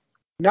like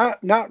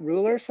not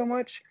rulers so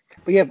much,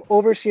 but you have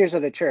overseers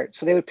of the church.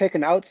 So they would pick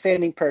an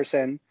outstanding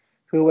person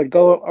who would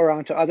go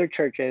around to other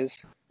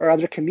churches or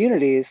other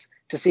communities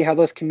to see how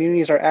those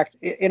communities are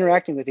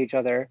interacting with each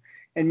other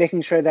and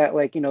making sure that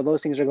like,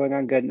 those things are going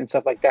on good and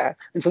stuff like that.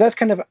 And so that's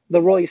kind of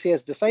the role you see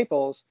as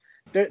disciples.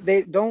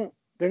 They're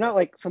not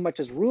like so much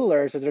as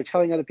rulers as they're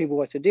telling other people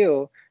what to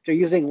do. They're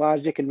using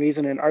logic and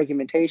reason and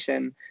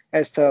argumentation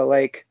as to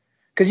like,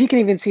 because you can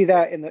even see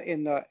that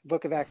in the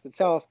book of Acts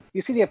itself.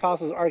 You see the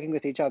apostles arguing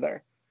with each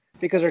other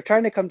because they're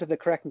trying to come to the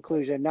correct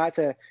conclusion, not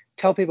to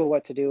tell people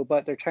what to do,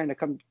 but they're trying to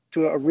come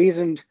to a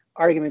reasoned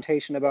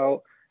argumentation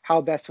about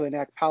how best to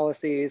enact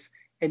policies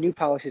and new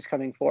policies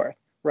coming forth,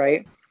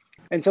 right?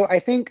 And so I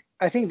think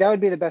that would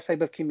be the best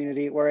type of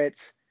community where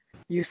it's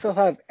you still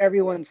have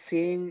everyone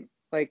seeing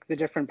like the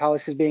different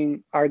policies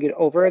being argued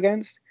over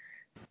against,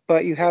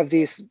 but you have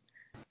these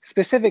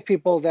specific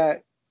people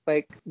that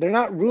like they're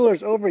not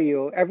rulers over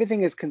you.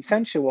 Everything is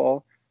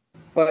consensual,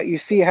 but you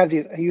have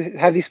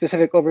these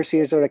specific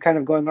overseers that are kind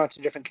of going out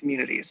to different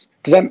communities.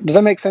 Does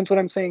that make sense what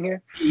I'm saying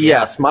here?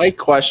 Yes, my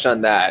question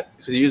on that,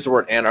 because you use the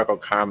word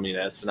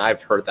anarcho-communist, and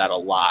I've heard that a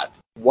lot.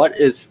 What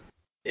is,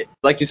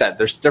 like you said,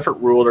 there's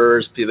different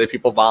rulers,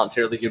 people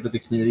voluntarily give to the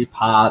community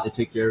pot, they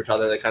take care of each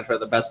other, they kind of try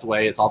the best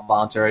way, it's all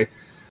voluntary.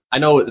 I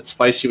know it's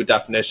feisty with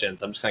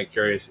definitions, I'm just kind of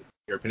curious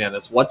your opinion on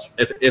this. What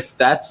if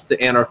that's the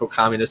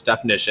anarcho-communist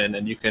definition,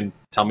 and you can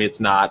tell me it's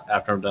not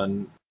after I'm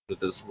done with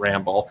this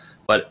ramble,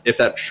 but if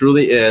that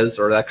truly is,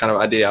 or that kind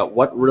of idea,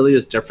 what really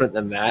is different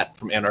than that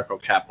from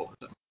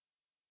anarcho-capitalism?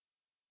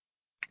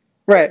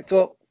 Right.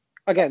 So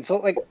again,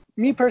 like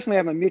me personally,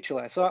 I'm a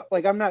mutualist. So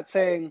like I'm not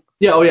saying.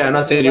 Yeah. Oh yeah. I'm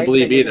not saying you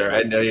believe either.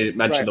 I know you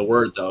mentioned the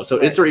word though. So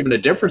Right. Is there even a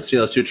difference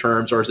between those two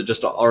terms, or is it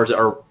just,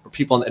 are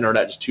people on the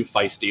internet just too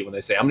feisty when they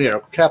say I'm an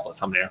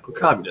anarcho-capitalist, I'm an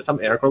anarcho-communist, I'm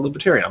an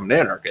anarcho-libertarian, I'm an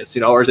anarchist,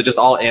 or is it just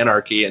all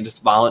anarchy and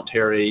just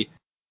voluntary?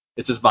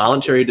 It's just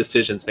voluntary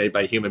decisions made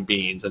by human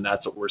beings, and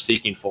that's what we're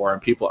seeking for.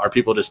 And are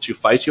people just too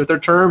feisty with their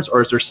terms,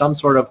 or is there some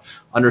sort of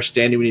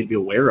understanding we need to be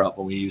aware of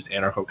when we use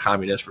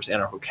anarcho-communist versus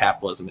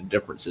anarcho-capitalism and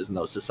differences in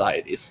those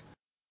societies?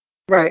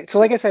 Right. So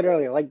like I said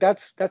earlier, like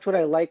that's what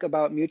I like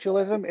about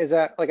mutualism is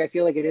that like I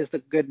feel like it is the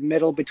good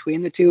middle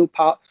between the two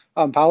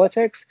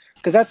politics,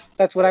 because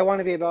that's what I want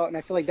to be about, and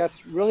I feel like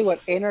that's really what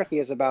anarchy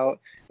is about,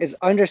 is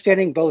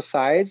understanding both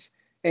sides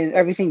and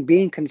everything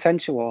being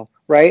consensual,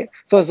 right?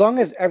 So as long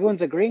as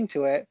everyone's agreeing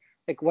to it,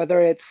 like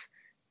whether it's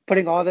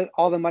putting all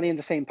the money in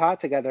the same pot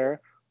together,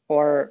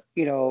 or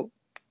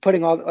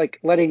putting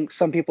letting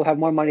some people have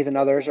more money than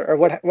others, or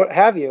what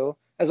have you,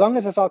 as long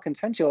as it's all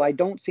consensual, I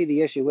don't see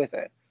the issue with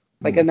it.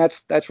 Like, and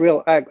that's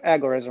real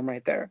agorism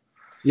right there.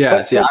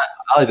 Yeah,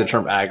 I like the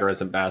term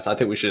agorism best. I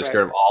think we should just get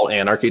rid of all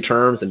anarchy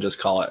terms and just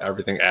call it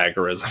everything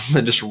agorism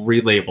and just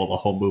relabel the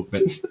whole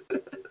movement.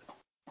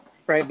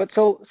 Right, but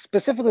so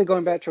specifically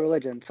going back to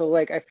religion, so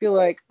like I feel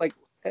like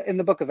in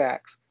the book of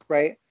Acts,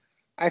 right?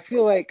 I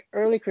feel like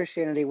early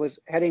Christianity was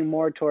heading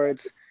more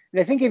towards, and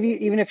I think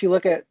even if you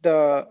look at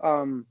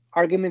the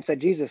arguments that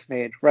Jesus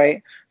made,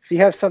 right? So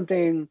you have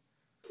something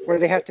where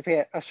they have to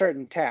pay a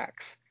certain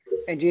tax,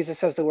 and Jesus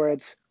says the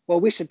words, well,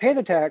 we should pay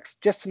the tax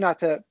just not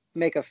to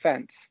make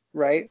offense,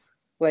 right?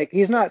 Like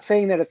he's not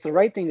saying that it's the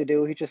right thing to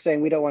do. He's just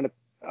saying we don't want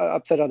to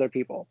upset other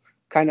people,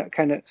 kind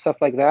of stuff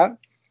like that.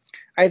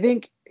 I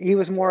think he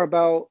was more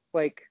about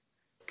like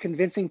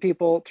convincing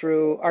people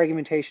through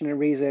argumentation and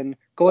reason.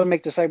 Go and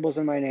make disciples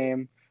in my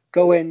name.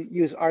 Go and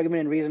use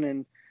argument and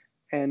reason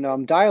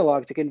and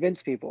dialogue to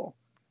convince people,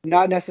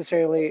 not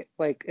necessarily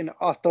like an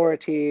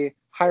authority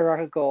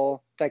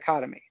hierarchical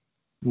dichotomy.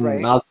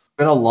 Right. Now, it's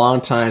been a long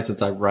time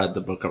since I've read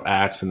the book of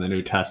Acts in the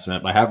New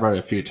Testament, but I have read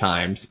it a few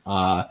times.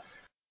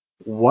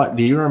 What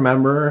do you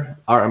remember,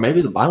 or maybe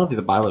I don't think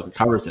the Bible even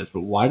covers this,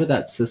 but why did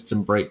that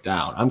system break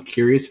down? I'm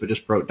curious if it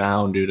just broke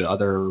down due to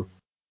other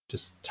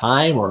just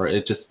time, or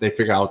it just they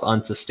figured out it was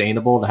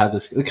unsustainable to have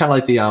this kind of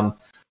like the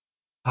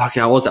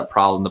what was that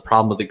problem? The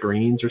problem with the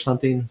greens or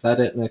something? Is that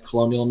it in the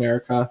colonial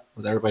America,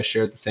 where everybody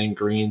shared the same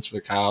greens for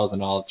the cows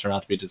and all it turned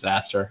out to be a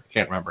disaster? I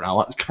can't remember now.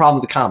 What's the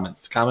problem with the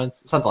commons?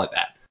 Something like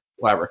that.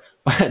 Whatever.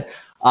 But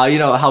Do you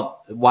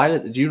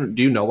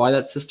know why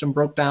that system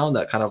broke down?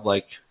 That kind of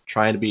like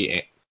trying to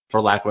be,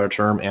 for lack of a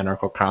term,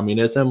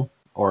 anarcho-communism,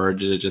 or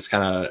did it just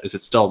is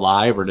it still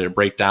alive, or did it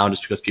break down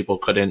just because people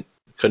couldn't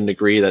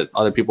agree that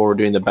other people were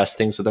doing the best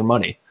things with their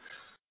money?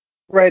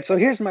 Right. So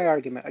here's my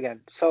argument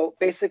again. So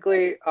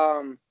basically,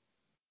 just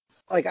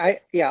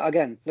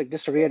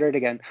to reiterate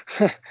again,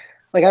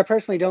 like I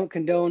personally don't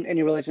condone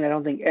any religion. I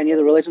don't think any of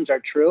the religions are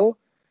true.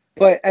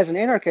 But as an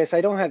anarchist,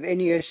 I don't have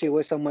any issue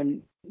with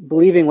someone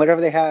believing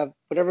whatever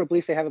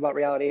beliefs they have about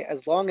reality,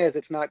 as long as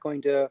it's not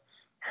going to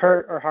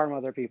hurt or harm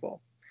other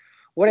people.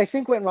 What I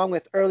think went wrong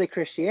with early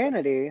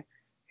Christianity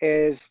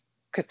is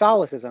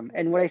Catholicism.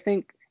 And what I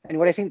think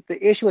the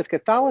issue with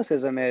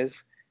Catholicism is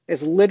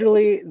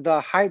literally the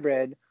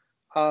hybrid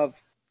of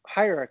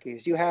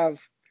hierarchies. You have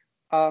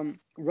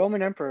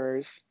Roman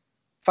emperors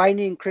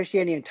finding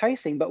Christianity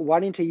enticing, but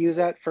wanting to use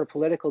that for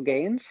political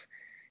gains.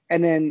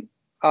 And then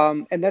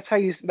and that's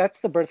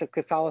the birth of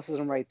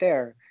Catholicism right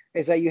there,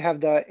 is that you have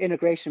the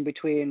integration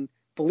between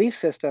belief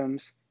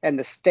systems and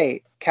the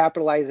state,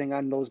 capitalizing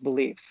on those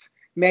beliefs,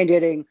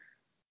 mandating,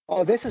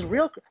 oh, this is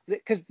real,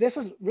 because this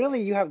is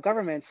really, you have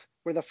governments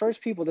were the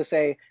first people to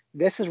say,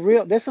 this is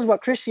real, this is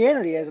what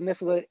Christianity is, and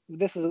this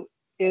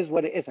is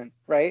what it isn't,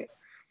 right?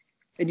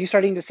 And you're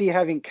starting to see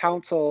having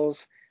councils,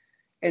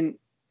 and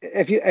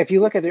if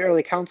you look at the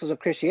early councils of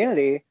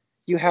Christianity,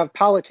 you have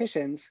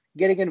politicians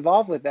getting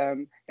involved with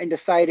them and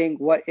deciding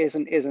what is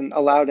and isn't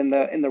allowed in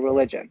the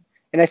religion.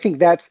 And I think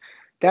that's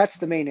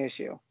the main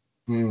issue.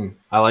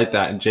 I like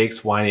that. And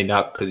Jake's winding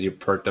up because you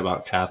perked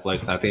about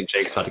Catholics. I think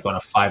Jake's about to go on a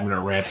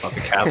 5-minute rant about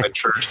the Catholic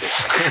Church.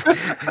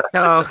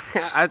 No,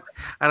 I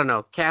don't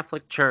know.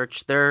 Catholic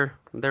Church, they're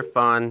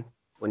fun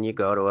when you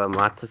go to them.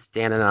 Lots of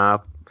standing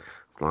up,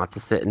 lots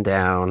of sitting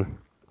down.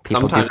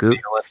 People sometimes do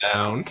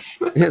down.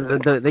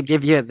 they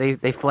give you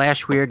they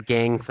flash weird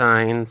gang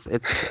signs.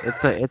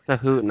 It's a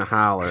hoot and a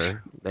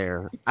holler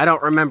there. I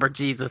don't remember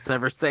Jesus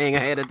ever saying I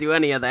had to do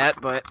any of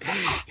that, but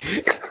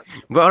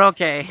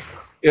okay.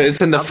 It's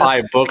in the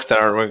 5 books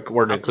that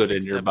weren't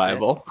included in your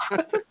Bible.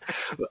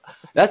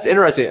 That's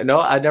interesting.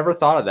 No, I never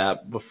thought of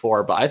that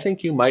before, but I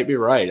think you might be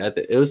right.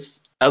 It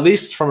was, at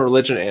least from a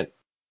religion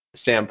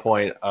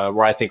standpoint,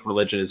 where I think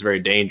religion is very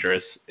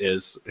dangerous,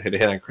 is to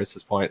hit on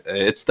Chris's point.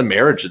 It's the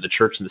marriage of the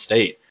church and the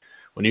state.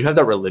 When you have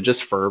that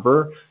religious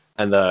fervor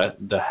and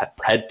the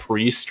head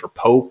priest or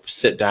pope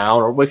sit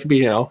down, or it could be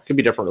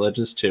different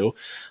religions too,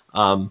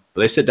 but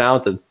they sit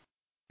down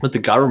with the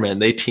government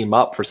and they team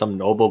up for some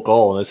noble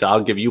goal, and they say,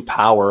 I'll give you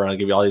power and I'll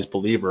give you all these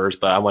believers,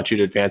 but I want you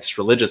to advance this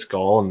religious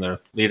goal. And the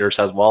leader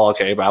says, well,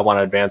 okay, but I want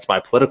to advance my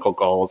political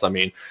goals. I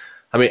mean,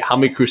 how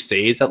many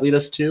crusades that lead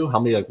us to? How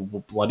many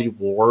bloody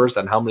wars,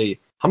 and how many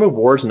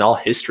wars in all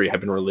history have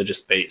been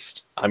religious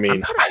based? I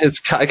mean, it's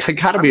got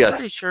to be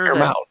a fair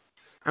amount.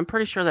 I'm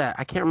pretty sure that,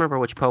 I can't remember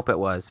which pope it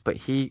was, but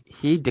he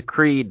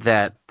decreed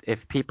that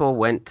if people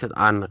went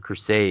on the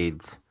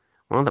crusades,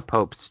 one of the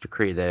popes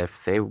decreed that if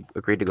they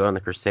agreed to go on the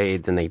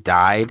crusades and they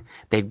died,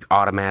 they'd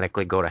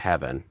automatically go to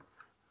heaven.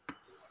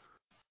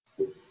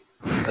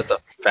 That's a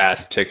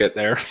fast ticket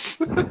there.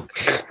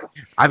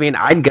 I mean,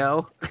 I'd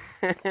go.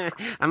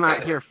 I'm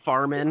out here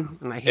farming,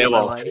 and I hate my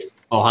life.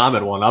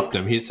 Muhammad one-upped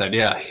him. He said,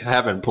 yeah,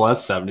 heaven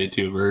plus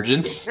 72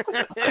 virgins.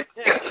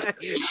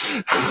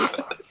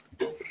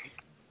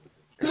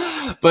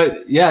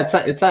 But yeah,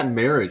 it's that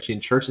marriage in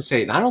church and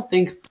state. And I don't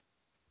think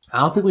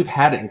we've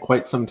had it in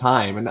quite some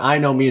time. And I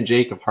know me and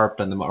Jake have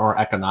harped on the more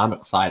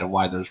economic side of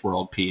why there's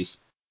world peace.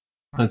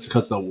 And it's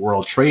because the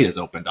world trade has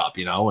opened up,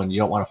 and you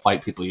don't want to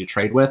fight people you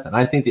trade with. And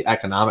I think the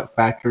economic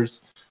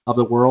factors of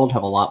the world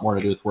have a lot more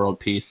to do with world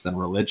peace than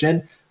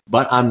religion.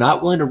 But I'm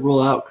not willing to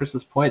rule out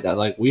Chris's point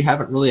that we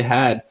haven't really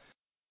had,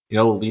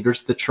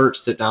 leaders of the church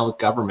sit down with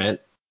government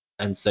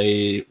and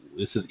say,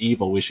 this is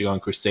evil, we should go on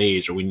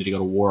crusades, or we need to go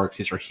to war because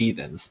these are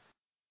heathens.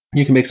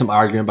 You can make some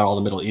argument about all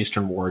the Middle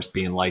Eastern wars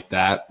being like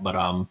that, but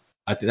I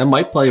think that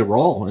might play a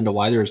role into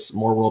why there's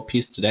more world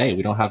peace today.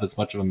 We don't have as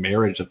much of a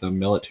marriage of the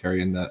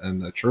military and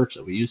the church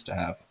that we used to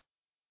have.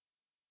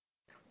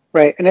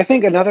 Right, and I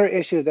think another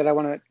issue that I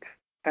want to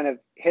kind of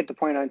hit the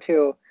point on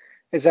too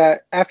is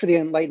that after the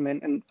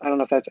Enlightenment, and I don't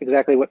know if that's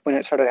exactly when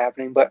it started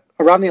happening, but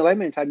around the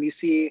Enlightenment time, you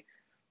see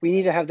we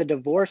need to have the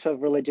divorce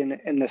of religion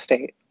in the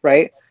state,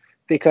 right?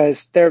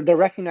 Because they're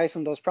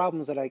recognizing those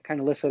problems that I kind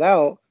of listed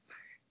out.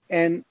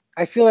 And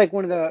I feel like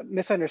one of the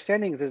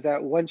misunderstandings is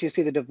that once you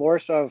see the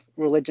divorce of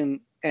religion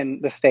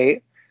and the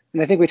state,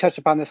 and I think we touched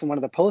upon this in one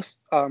of the posts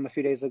a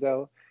few days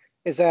ago,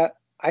 is that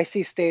I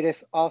see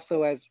status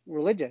also as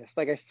religious.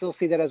 I still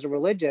see that as a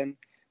religion,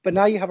 but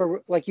now you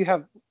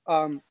have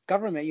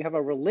government, you have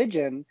a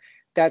religion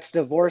that's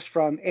divorced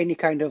from any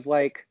kind of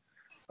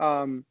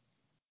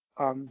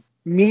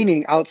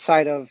meaning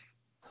outside of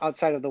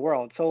the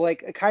world. So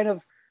kind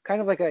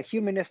of like a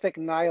humanistic,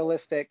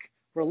 nihilistic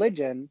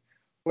religion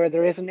where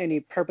there isn't any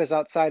purpose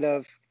outside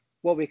of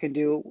what we can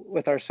do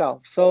with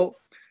ourselves. So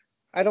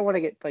I don't want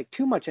to get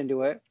too much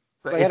into it.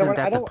 But isn't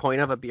that the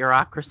point of a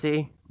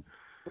bureaucracy?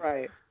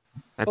 Right.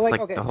 That's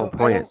the whole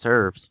point it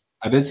serves.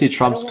 I did see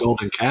Trump's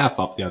golden calf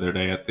up the other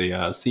day at the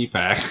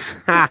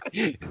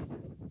CPAC.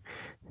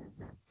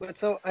 But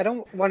so I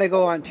don't want to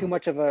go on too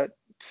much of a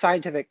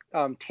scientific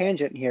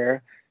tangent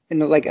here, and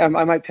like I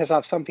might piss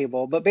off some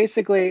people. But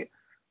basically,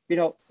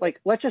 like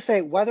let's just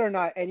say whether or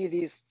not any of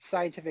these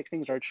scientific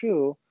things are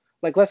true.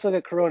 Like let's look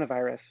at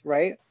coronavirus,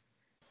 right?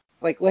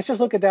 Like let's just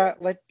look at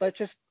that. Let's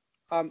just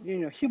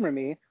humor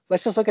me.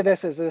 Let's just look at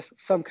this as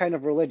some kind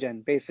of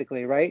religion,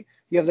 basically, right?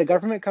 You have the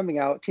government coming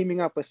out,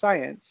 teaming up with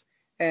science,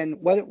 and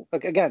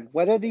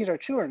whether these are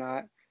true or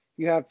not,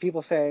 you have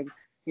people saying,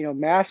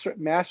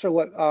 master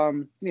what,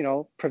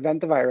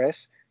 prevent the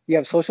virus. You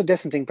have social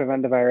distancing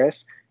prevent the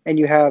virus, and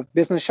you have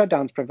business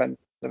shutdowns prevent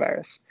the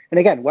virus. And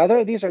again,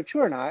 whether these are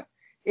true or not,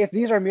 if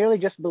these are merely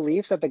just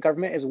beliefs that the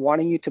government is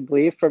wanting you to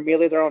believe for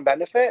merely their own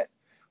benefit,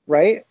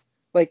 right?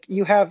 Like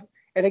you have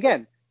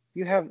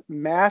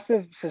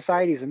massive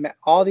societies and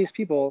all these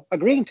people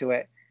agreeing to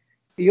it.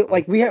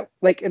 We have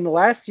in the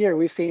last year,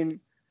 we've seen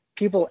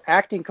people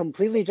acting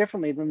completely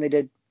differently than they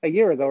did a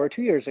year ago or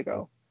 2 years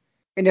ago.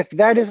 And if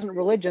that isn't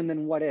religion,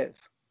 then what is?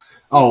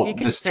 Oh, you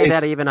can say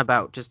that even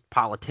about just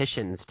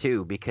politicians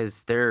too,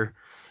 because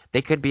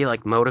they could be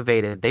like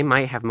motivated. They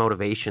might have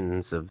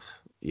motivations of,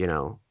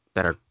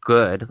 that are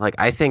good. Like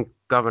I think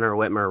Governor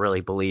Whitmer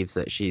really believes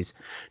that she's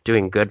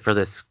doing good for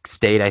this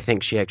state. I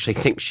think she actually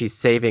thinks she's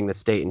saving the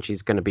state, and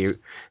she's going to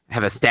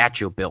have a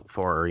statue built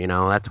for her.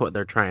 That's what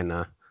they're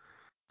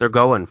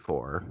going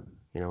for.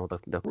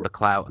 The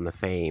clout and the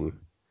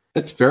fame.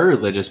 It's very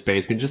religious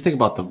based. I mean, just think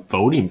about the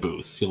voting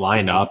booths. You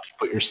line up, you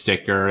put your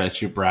sticker that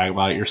you brag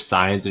about, your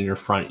signs in your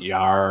front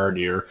yard,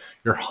 your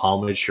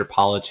homage to your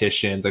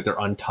politicians, like they're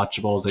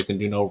untouchables, they can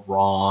do no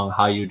wrong,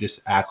 how you just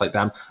act like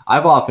them.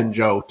 I've often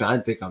joked, I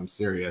think I'm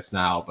serious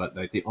now, but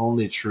like the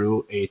only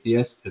true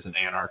atheist is an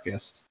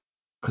anarchist.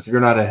 Because if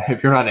you're not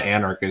an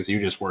anarchist, you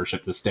just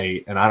worship the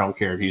state, and I don't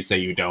care if you say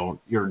you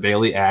don't. Your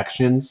daily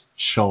actions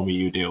show me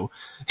you do.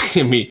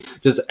 I mean,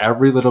 just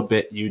every little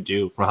bit you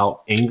do, from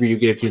how angry you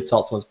get if you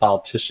insult someone's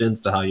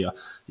politicians, to how you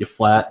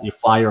fly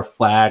your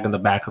flag in the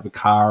back of a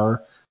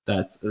car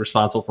that's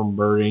responsible for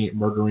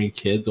murdering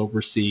kids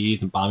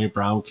overseas and bombing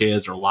brown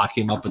kids, or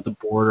locking them up at the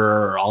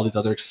border, or all these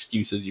other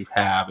excuses you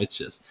have.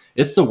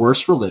 It's the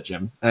worst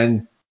religion,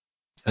 and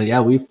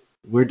yeah,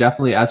 we're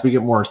definitely, as we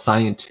get more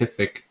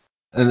scientific.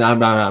 And I'm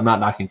not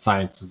knocking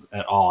science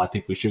at all. I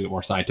think we should get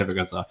more scientific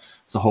as a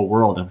whole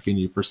world, and we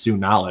need to pursue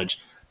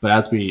knowledge. But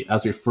as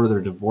we further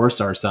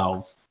divorce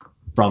ourselves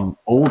from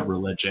old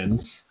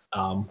religions,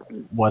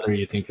 whether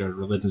you think their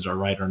religions are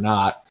right or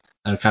not,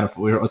 and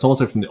it's almost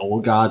like from the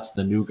old gods to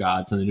the new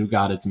gods, and the new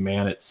god is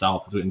man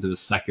itself, as we into the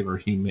secular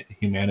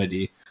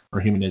humanity or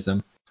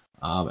humanism.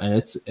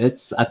 And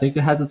I think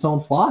it has its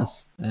own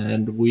flaws,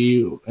 and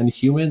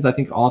humans, I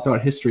think all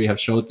throughout history, have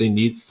showed they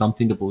need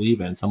something to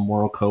believe in, some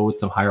moral code,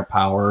 some higher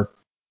power,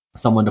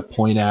 someone to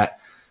point at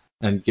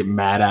and get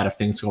mad at if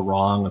things go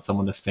wrong, and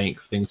someone to thank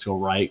if things go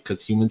right,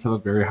 because humans have a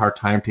very hard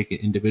time taking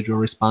individual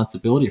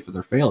responsibility for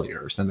their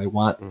failures, and they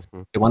want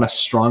a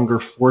stronger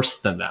force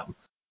than them,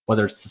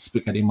 whether it's the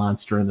spaghetti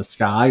monster in the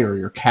sky or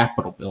your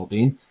Capitol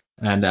building.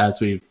 And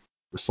as we've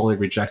slowly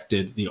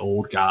rejected the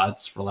old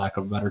gods, for lack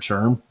of a better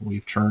term,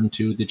 we've turned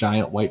to the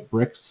giant white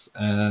bricks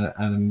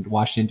and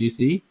Washington,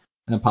 D.C.,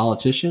 and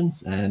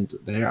politicians, and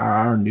they are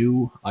our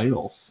new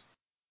idols.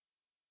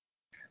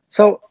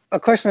 So a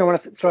question I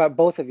want to throw at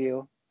both of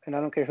you, and I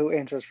don't care who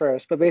answers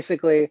first, but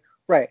basically,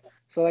 right.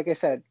 So like I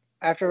said,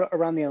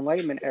 around the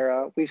Enlightenment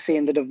era, we've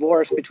seen the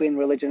divorce between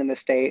religion and the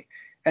state,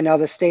 and now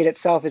the state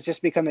itself has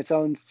just become its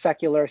own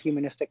secular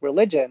humanistic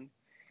religion.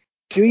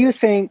 Do you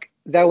think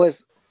that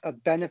was a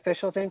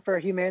beneficial thing for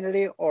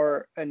humanity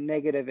or a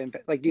negative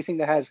impact? Like, do you think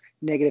that has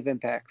negative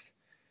impacts?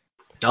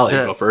 I'll let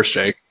you go first,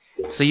 Jake.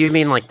 So you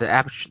mean like the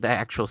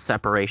actual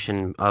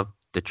separation of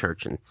the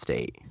church and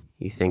state?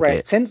 You think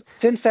right?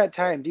 Since that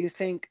time, do you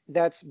think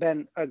that's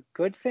been a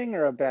good thing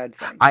or a bad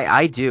thing?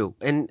 I do,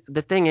 and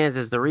the thing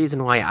is the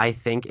reason why I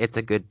think it's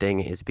a good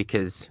thing is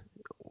because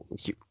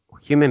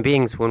human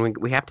beings, when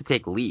we have to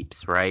take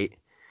leaps, right?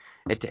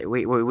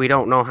 We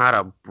don't know how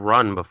to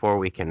run before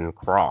we can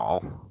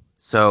crawl.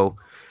 So,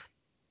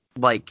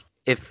 like,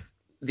 if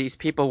these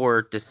people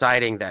were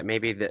deciding that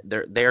maybe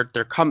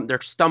they're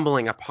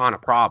stumbling upon a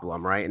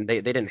problem, right? And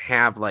they didn't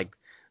have like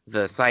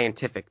the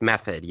scientific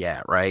method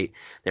yet, right?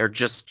 They're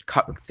just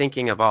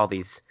thinking of all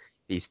these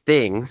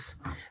things,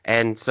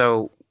 and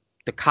so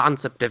the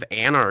concept of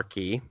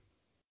anarchy,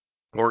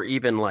 or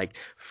even like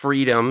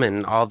freedom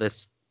and all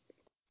this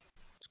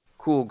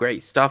cool,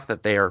 great stuff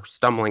that they are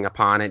stumbling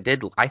upon,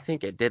 I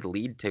think it did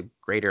lead to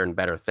greater and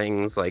better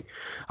things. Like,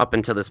 up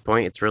until this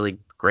point, it's really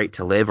great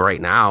to live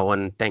right now,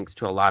 and thanks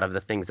to a lot of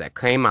the things that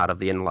came out of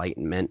the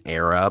Enlightenment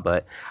era.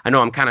 But I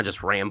know I'm kind of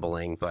just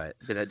rambling, but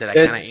did I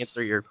kind of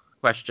answer your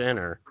question?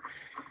 Or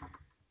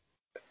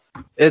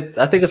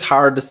I think it's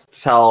hard to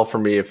tell for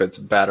me if it's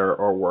better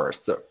or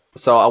worse.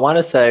 So I want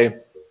to say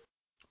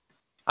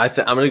I'm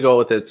going to go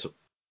with it's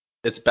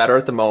it's better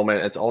at the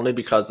moment. It's only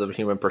because of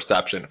human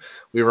perception.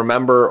 We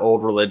remember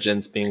old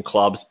religions being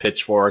clubs,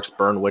 pitchforks,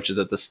 burn witches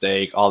at the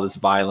stake, all this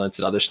violence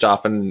and other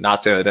stuff, and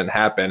not saying that didn't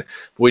happen.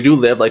 But we do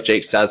live, like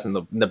Jake says, in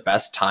the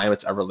best time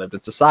it's ever lived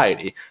in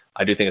society.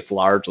 I do think it's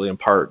largely in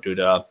part due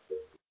to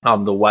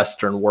the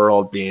Western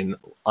world being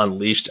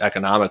unleashed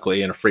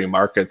economically, and free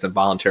markets and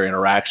voluntary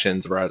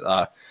interactions were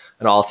at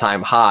an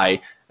all-time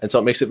high. And so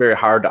it makes it very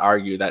hard to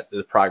argue that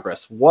the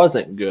progress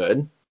wasn't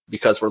good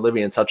because we're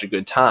living in such a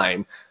good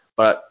time.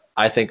 But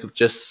I think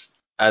just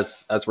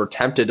as we're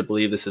tempted to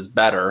believe this is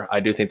better, I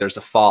do think there's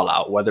a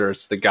fallout, whether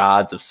it's the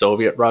gods of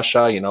Soviet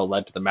Russia,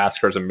 led to the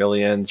massacres of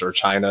millions, or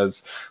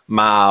China's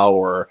Mao,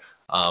 or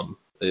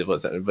it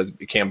was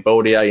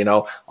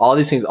Cambodia, all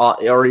these things,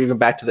 or even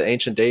back to the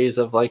ancient days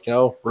of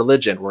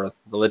religion, where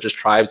religious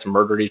tribes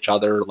murdered each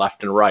other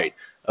left and right.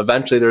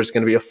 Eventually there's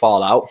going to be a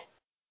fallout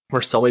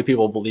where so many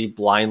people believe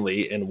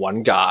blindly in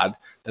one God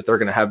that they're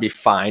going to be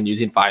fine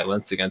using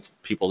violence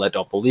against people that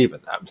don't believe in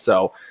them.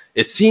 So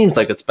it seems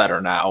like it's better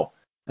now.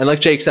 And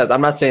like Jake says,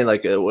 I'm not saying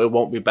like it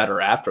won't be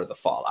better after the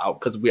fallout,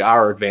 because we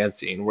are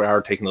advancing. We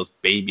are taking those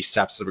baby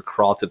steps as we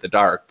crawl through the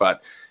dark.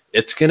 But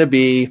it's going to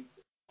be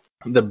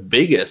the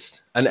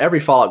biggest, and every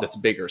fallout gets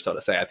bigger, so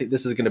to say. I think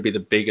this is going to be the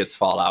biggest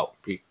fallout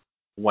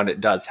when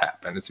it does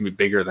happen. It's going to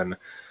be bigger than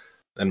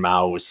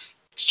Mao's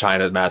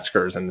China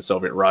massacres and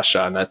Soviet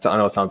Russia. And I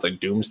know it sounds like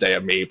doomsday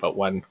of me, but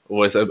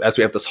as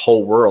we have this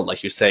whole world,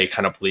 like you say,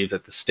 kind of believe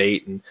that the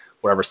state and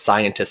whatever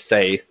scientists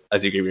say,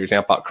 as you gave your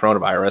example about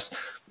coronavirus,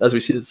 as we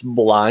see this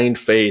blind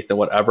faith in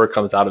whatever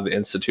comes out of the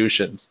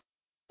institutions,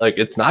 like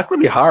it's not going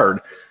to be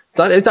hard. It's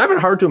not even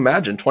hard to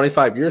imagine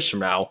 25 years from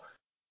now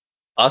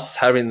us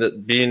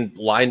being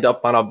lined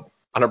up on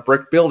a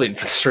brick building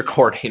for this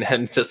recording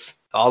and just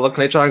all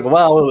looking at each other and go,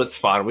 well, it was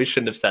fun. We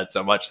shouldn't have said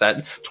so much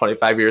that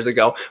 25 years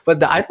ago. But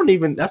that's not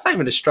even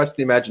to stretch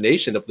the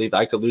imagination to believe that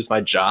I could lose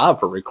my job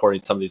for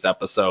recording some of these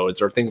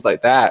episodes or things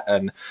like that.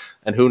 And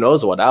who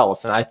knows what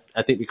else. And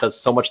I think because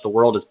so much of the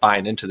world is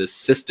buying into this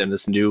system,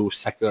 this new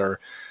secular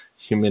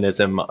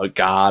humanism, a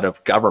god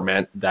of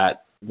government,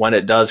 that when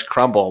it does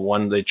crumble,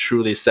 when they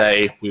truly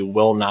say we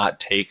will not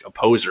take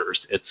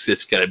opposers, it's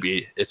going to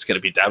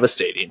be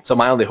devastating. So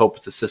my only hope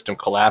is the system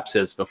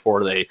collapses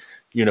before they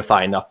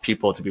unify enough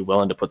people to be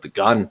willing to put the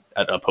gun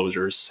at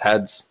opposers'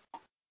 heads,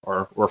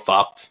 or we're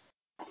fucked.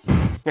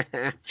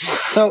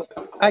 So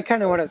I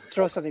kind of want to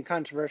throw something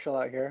controversial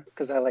out here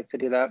because I like to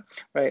do that,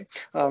 right?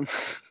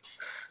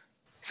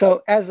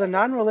 So as a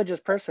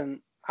non-religious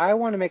person, I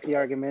want to make the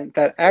argument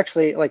that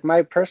actually, like,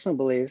 my personal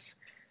beliefs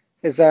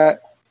is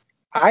that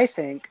I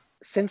think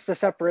since the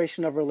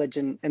separation of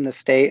religion and the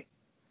state,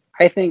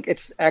 I think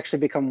it's actually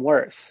become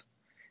worse.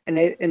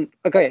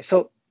 Okay,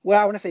 so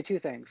I want to say two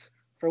things.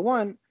 For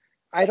one,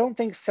 I don't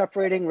think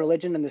separating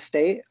religion and the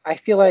state, I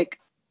feel like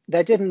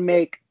that didn't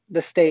make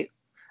the state,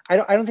 I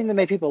don't think that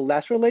made people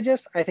less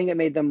religious. I think it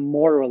made them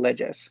more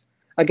religious.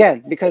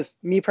 Again, because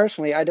me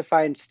personally, I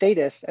define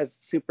statists as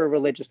super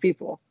religious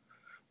people,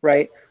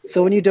 right?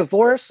 So when you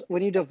divorce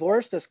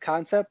this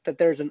concept that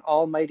there's an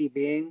almighty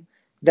being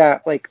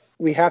that, like,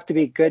 we have to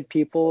be good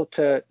people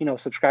to,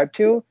 subscribe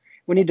to,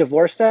 when you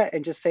divorce that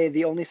and just say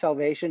the only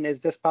salvation is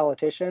this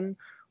politician,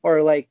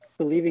 or like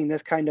believing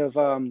this kind of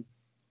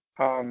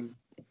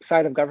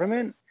side of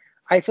government,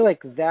 I feel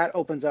like that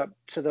opens up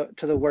to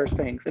the worst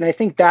things. And I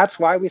think that's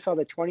why we saw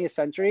the 20th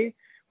century,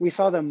 we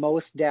saw the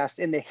most deaths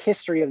in the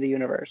history of the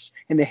universe,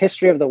 in the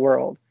history of the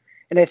world.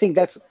 And I think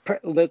that's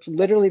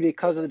literally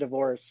because of the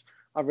divorce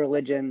of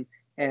religion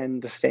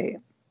and the state.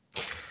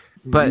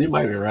 But you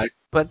might be right.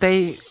 But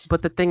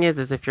the thing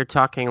is if you're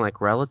talking like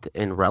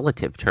in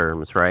relative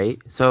terms, right?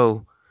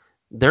 So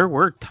there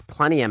were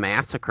plenty of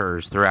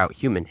massacres throughout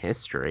human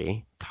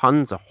history,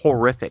 tons of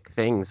horrific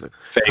things.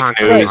 Fake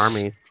news.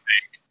 Armies.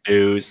 Fake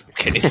news. I'm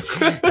kidding.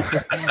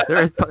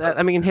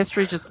 I mean,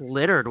 history's just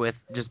littered with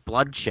just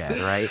bloodshed,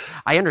 right?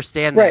 I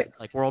understand that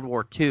like World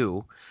War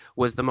II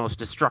was the most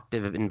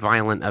destructive and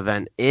violent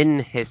event in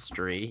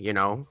history,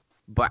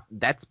 but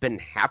that's been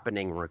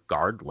happening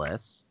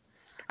regardless.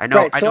 I know.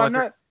 Right. So I'm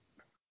not.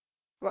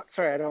 Well,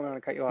 sorry, I don't want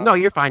to cut you off. No,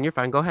 you're fine. You're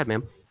fine. Go ahead,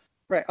 man.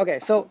 Right. Okay.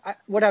 So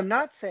what I'm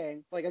not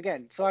saying,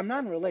 so I'm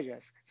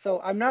non-religious.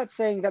 So I'm not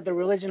saying that the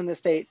religion in the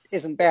state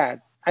isn't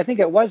bad. I think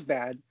it was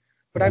bad,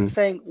 but I'm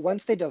saying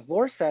once they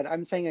divorced that,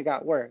 I'm saying it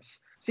got worse.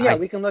 So yeah,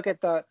 we can look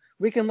at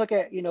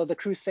the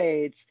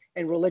Crusades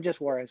and religious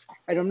wars,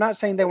 and I'm not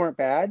saying they weren't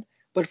bad,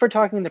 but if we're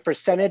talking the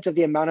percentage of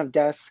the amount of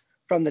deaths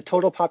from the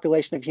total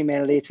population of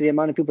humanity to the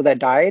amount of people that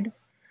died,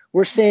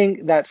 we're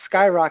seeing that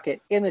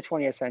skyrocket in the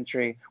 20th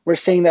century. We're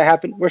seeing that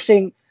happen. We're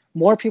seeing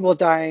more people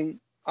dying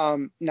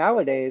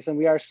nowadays than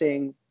we are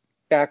seeing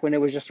back when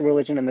it was just a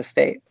religion in the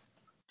state.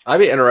 I'd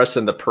be interested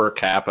in the per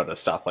capita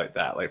stuff like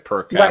that, like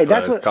per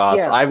capita cost.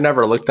 Yeah. I've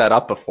never looked that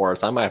up before,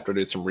 so I might have to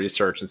do some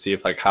research and see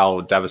if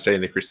how devastating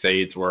the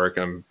Crusades were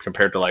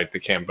compared to like the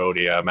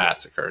Cambodia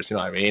massacres. You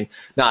know what I mean?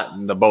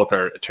 Both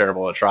are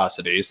terrible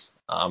atrocities,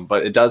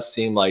 but it does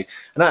seem like,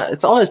 and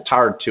it's always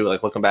hard too,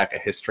 like looking back at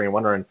history and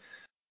wondering,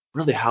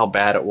 really how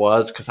bad it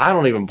was, because I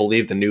don't even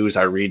believe the news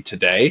I read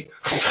today.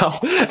 So,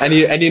 and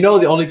you know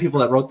the only people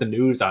that wrote the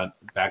news on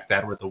back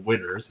then were the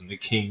winners and the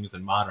kings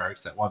and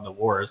monarchs that won the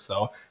wars.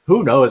 So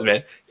who knows,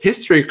 man?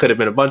 History could have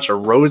been a bunch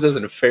of roses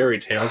and fairy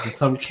tales, and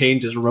some king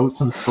just wrote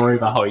some story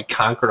about how he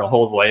conquered a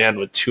whole land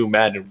with 2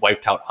 men and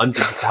wiped out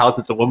hundreds of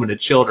thousands of women and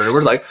children. And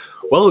we're like,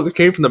 well, it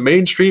came from the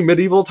mainstream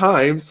medieval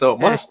times, so it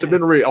must have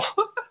been real.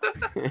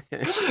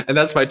 And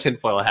that's my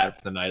tinfoil hat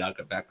for the night. I'll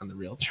get back on the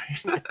real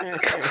train.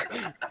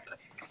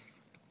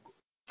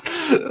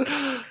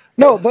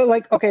 No, but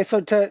like, okay,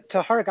 so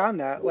to hark on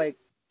that, like,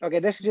 okay,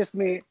 this is just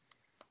me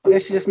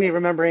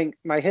remembering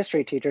my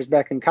history teachers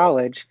back in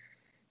college.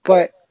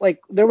 But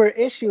like, there were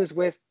issues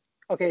with,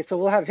 okay, so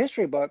we'll have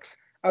history books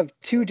of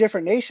 2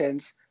 different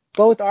nations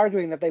both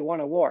arguing that they won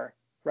a war,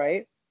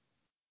 right?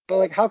 But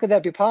like, how could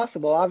that be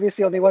possible?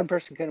 Obviously, only one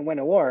person can win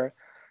a war.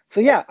 So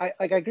yeah, I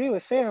agree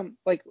with Sam.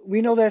 Like,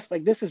 we know this,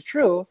 like, this is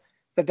true,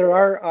 that there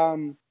are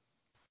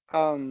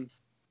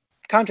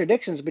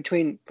contradictions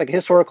between like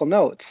historical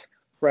notes,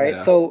 right?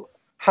 Yeah. So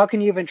how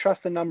can you even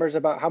trust the numbers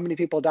about how many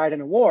people died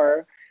in a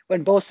war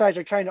when both sides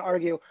are trying to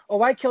argue,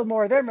 oh, I killed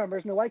more of their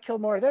members, no, I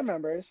killed more of their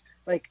members?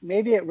 Like,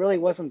 maybe it really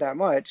wasn't that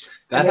much.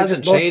 That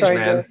hasn't changed,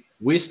 man.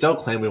 We still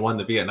claim we won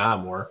the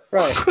Vietnam War.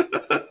 Right.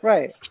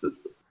 Right.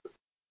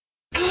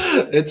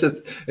 It's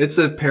a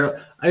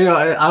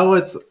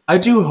I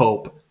do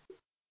hope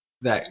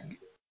that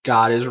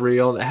God is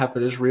real, that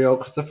heaven is real,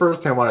 because the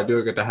first thing I want to do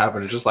to get to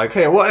heaven is just like,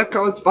 hey,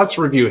 let's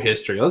review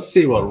history. Let's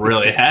see what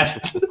really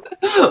happened.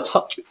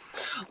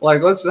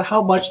 Like,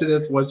 how much of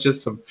this was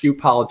just some few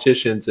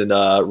politicians and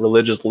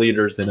religious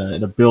leaders in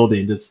a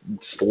building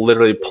just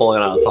literally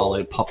pulling on us all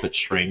like puppet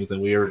strings,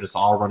 and we were just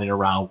all running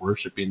around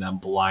worshiping them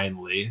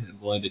blindly and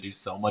willing to do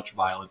so much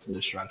violence and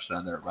destruction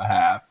on their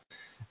behalf.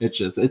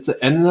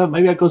 And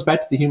maybe that goes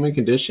back to the human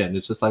condition.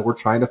 It's just like we're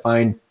trying to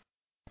find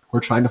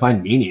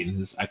meaning in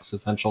this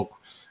existential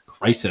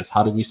crisis.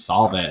 How do we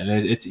solve it? And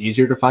it's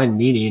easier to find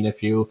meaning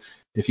if you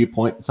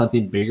point to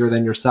something bigger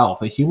than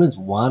yourself. Like, humans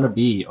want to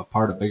be a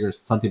part of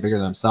something bigger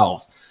than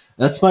themselves.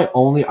 That's my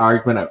only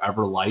argument I've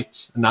ever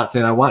liked. I'm not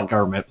saying I want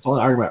government, but it's the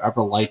only argument I've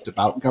ever liked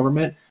about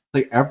government.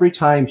 Like, every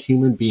time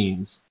human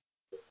beings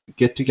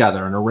get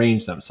together and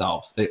arrange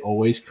themselves, they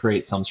always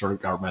create some sort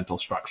of governmental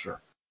structure.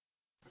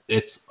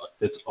 It's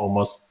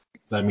almost,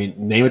 I mean,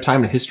 name a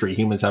time in history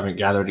humans haven't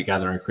gathered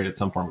together and created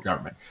some form of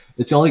government.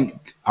 It's the only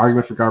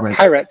argument for government.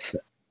 Pirates.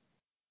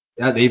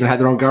 Yeah, they even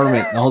had their own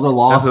government, the whole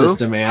law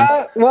system,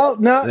 man. Well,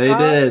 no. They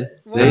did.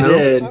 Well, they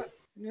did.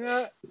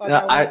 Okay,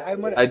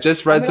 I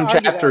just read some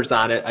chapters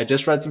on it. I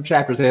just read some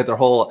chapters. They had their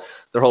whole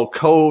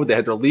code. They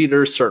had their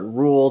leaders, certain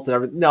rules, and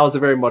everything. No, it was a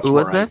very much Who more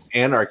was this?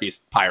 anarchy.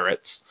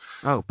 Pirates.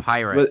 Oh,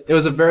 pirates. But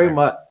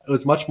it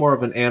was much more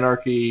of an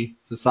anarchy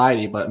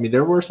society. But I mean,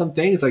 there were some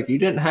things like you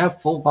didn't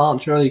have full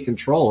voluntarily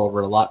control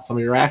over some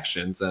of your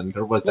actions, and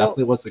there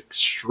definitely was a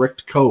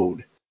strict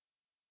code.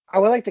 I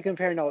would like to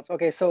compare notes.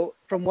 Okay, so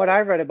from what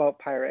I've read about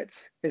pirates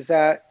is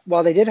that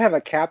while they did have a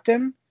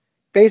captain,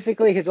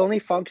 basically his only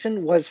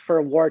function was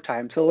for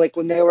wartime. So like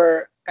when they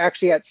were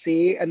actually at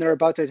sea and they're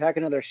about to attack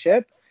another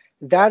ship,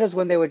 that is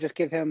when they would just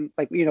give him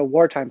like,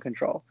 wartime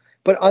control.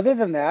 But other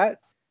than that,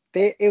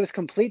 it was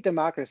complete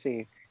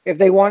democracy. If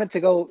they wanted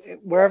to go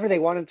wherever they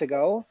wanted to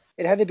go,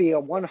 it had to be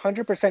a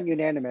 100%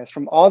 unanimous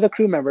from all the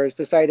crew members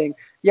deciding,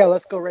 yeah,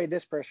 let's go raid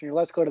this person or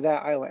let's go to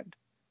that island.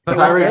 But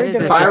that is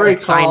just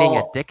assigning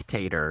a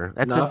dictator.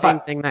 That's the same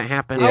thing that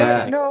happened.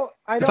 Yeah.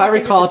 If I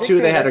recall, too,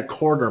 they had a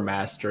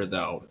quartermaster,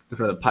 though,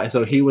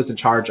 so he was in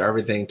charge of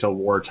everything till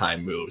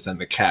wartime moves, and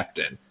the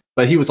captain.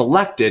 But he was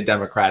elected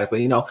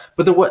democratically,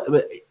 But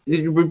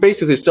we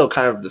basically still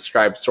kind of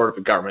describe sort of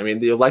a government. I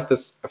mean, you elect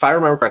this. If I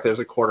remember correctly,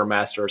 there's a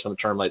quartermaster or some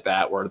term like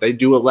that where they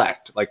do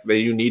elect,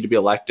 you need to be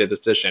elected this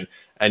position,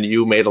 and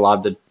you made a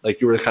lot of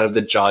you were kind of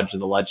the judge in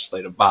the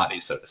legislative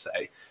body, so to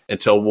say,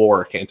 until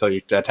war came, until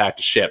you attacked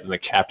a ship and the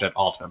captain had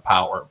ultimate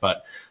power.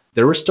 But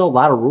there were still a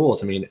lot of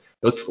rules. I mean, it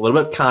was a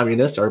little bit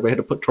communist. Everybody had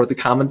to put toward the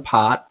common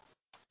pot.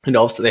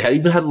 So they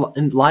even had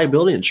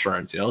liability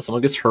insurance.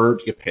 Someone gets hurt,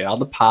 you get paid out of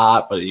the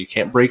pot, but you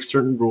can't break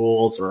certain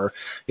rules, or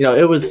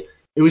it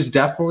was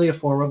definitely a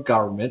form of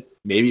government.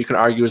 Maybe you can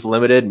argue it's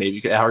limited, maybe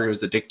you can argue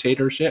it's a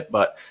dictatorship,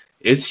 but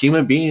it's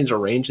human beings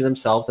arranging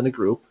themselves in a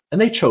group,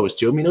 and they chose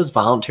to. I mean, it was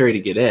voluntary to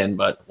get in,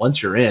 but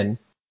once you're in,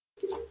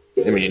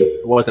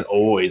 it wasn't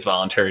always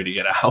voluntary to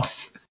get out.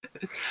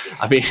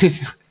 I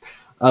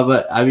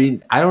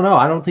don't know.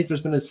 I don't think there's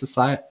been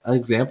an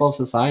example of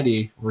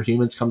society where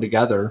humans come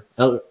together,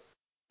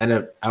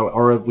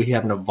 or we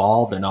haven't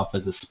evolved enough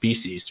as a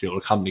species to be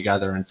able to come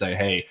together and say,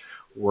 hey,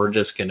 we're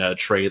just going to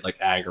trade like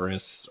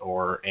agorists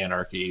or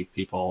anarchy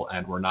people,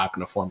 and we're not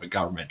going to form a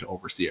government to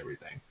oversee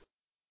everything.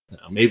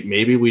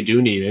 Maybe we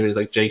do need, maybe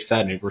like Jake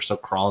said, maybe we're still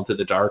crawling through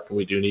the dark, and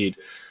we do need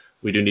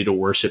to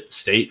worship the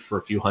state for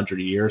a few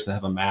hundred years and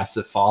have a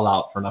massive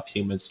fallout for enough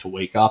humans to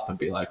wake up and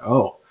be like,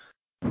 oh,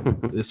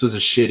 this was a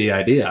shitty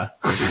idea.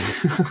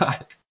 I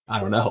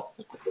don't know.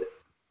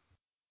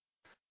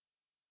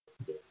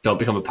 Don't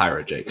become a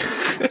pirate, Jake.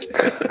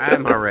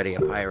 I'm already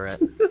a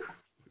pirate.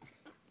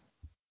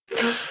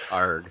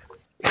 Arg.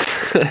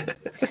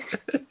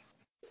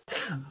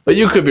 But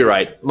you could be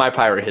right. My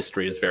pirate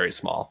history is very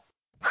small.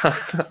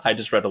 I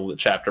just read a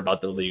chapter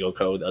about the legal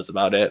code. That's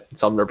about it.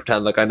 So I'm going to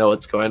pretend like I know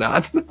what's going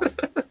on.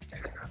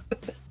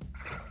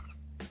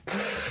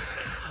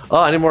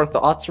 Oh, any more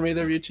thoughts from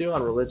either of you two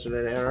on religion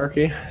and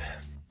anarchy?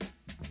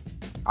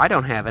 I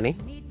don't have any.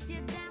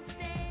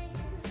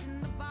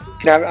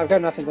 Yeah, I've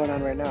got nothing going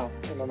on right now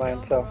in my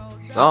mind, so.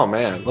 Oh,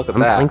 man. Look at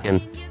I'm that.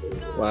 thinking.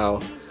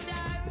 Wow.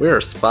 We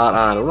are spot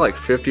on. We're like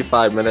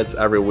 55 minutes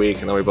every week,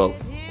 and then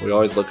we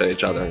always look at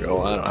each other and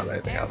go, I don't have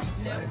anything else to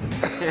say.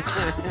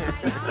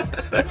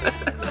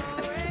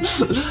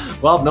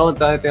 Well, if no one's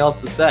got anything else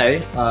to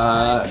say,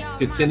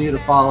 continue to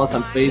follow us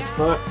on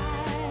Facebook.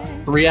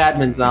 3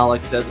 admins now,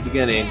 like I said at the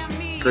beginning.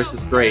 Chris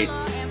is great,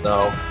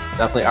 so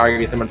definitely argue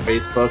with him on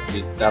Facebook.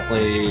 He's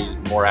definitely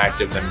more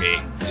active than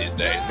me these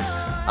days.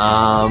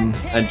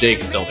 And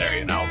Jake's still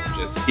there,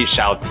 just he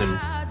shouts and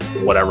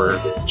whatever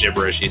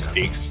gibberish he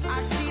speaks.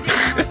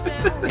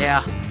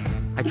 Yeah,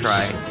 I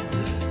try.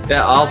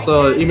 Yeah,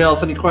 also email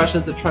us any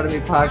questions at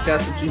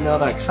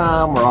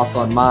trytomepodcast@gmail.com. We're also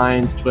on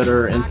Minds,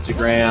 Twitter,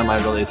 Instagram.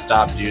 I really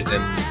stopped using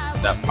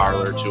that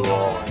Parler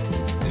tool.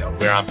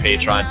 We're on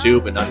Patreon too,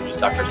 but none of you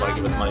suckers want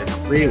to give us money for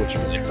free, which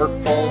is really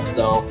hurtful.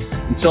 So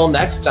until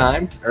next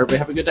time, everybody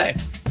have a good day.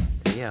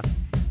 Yeah.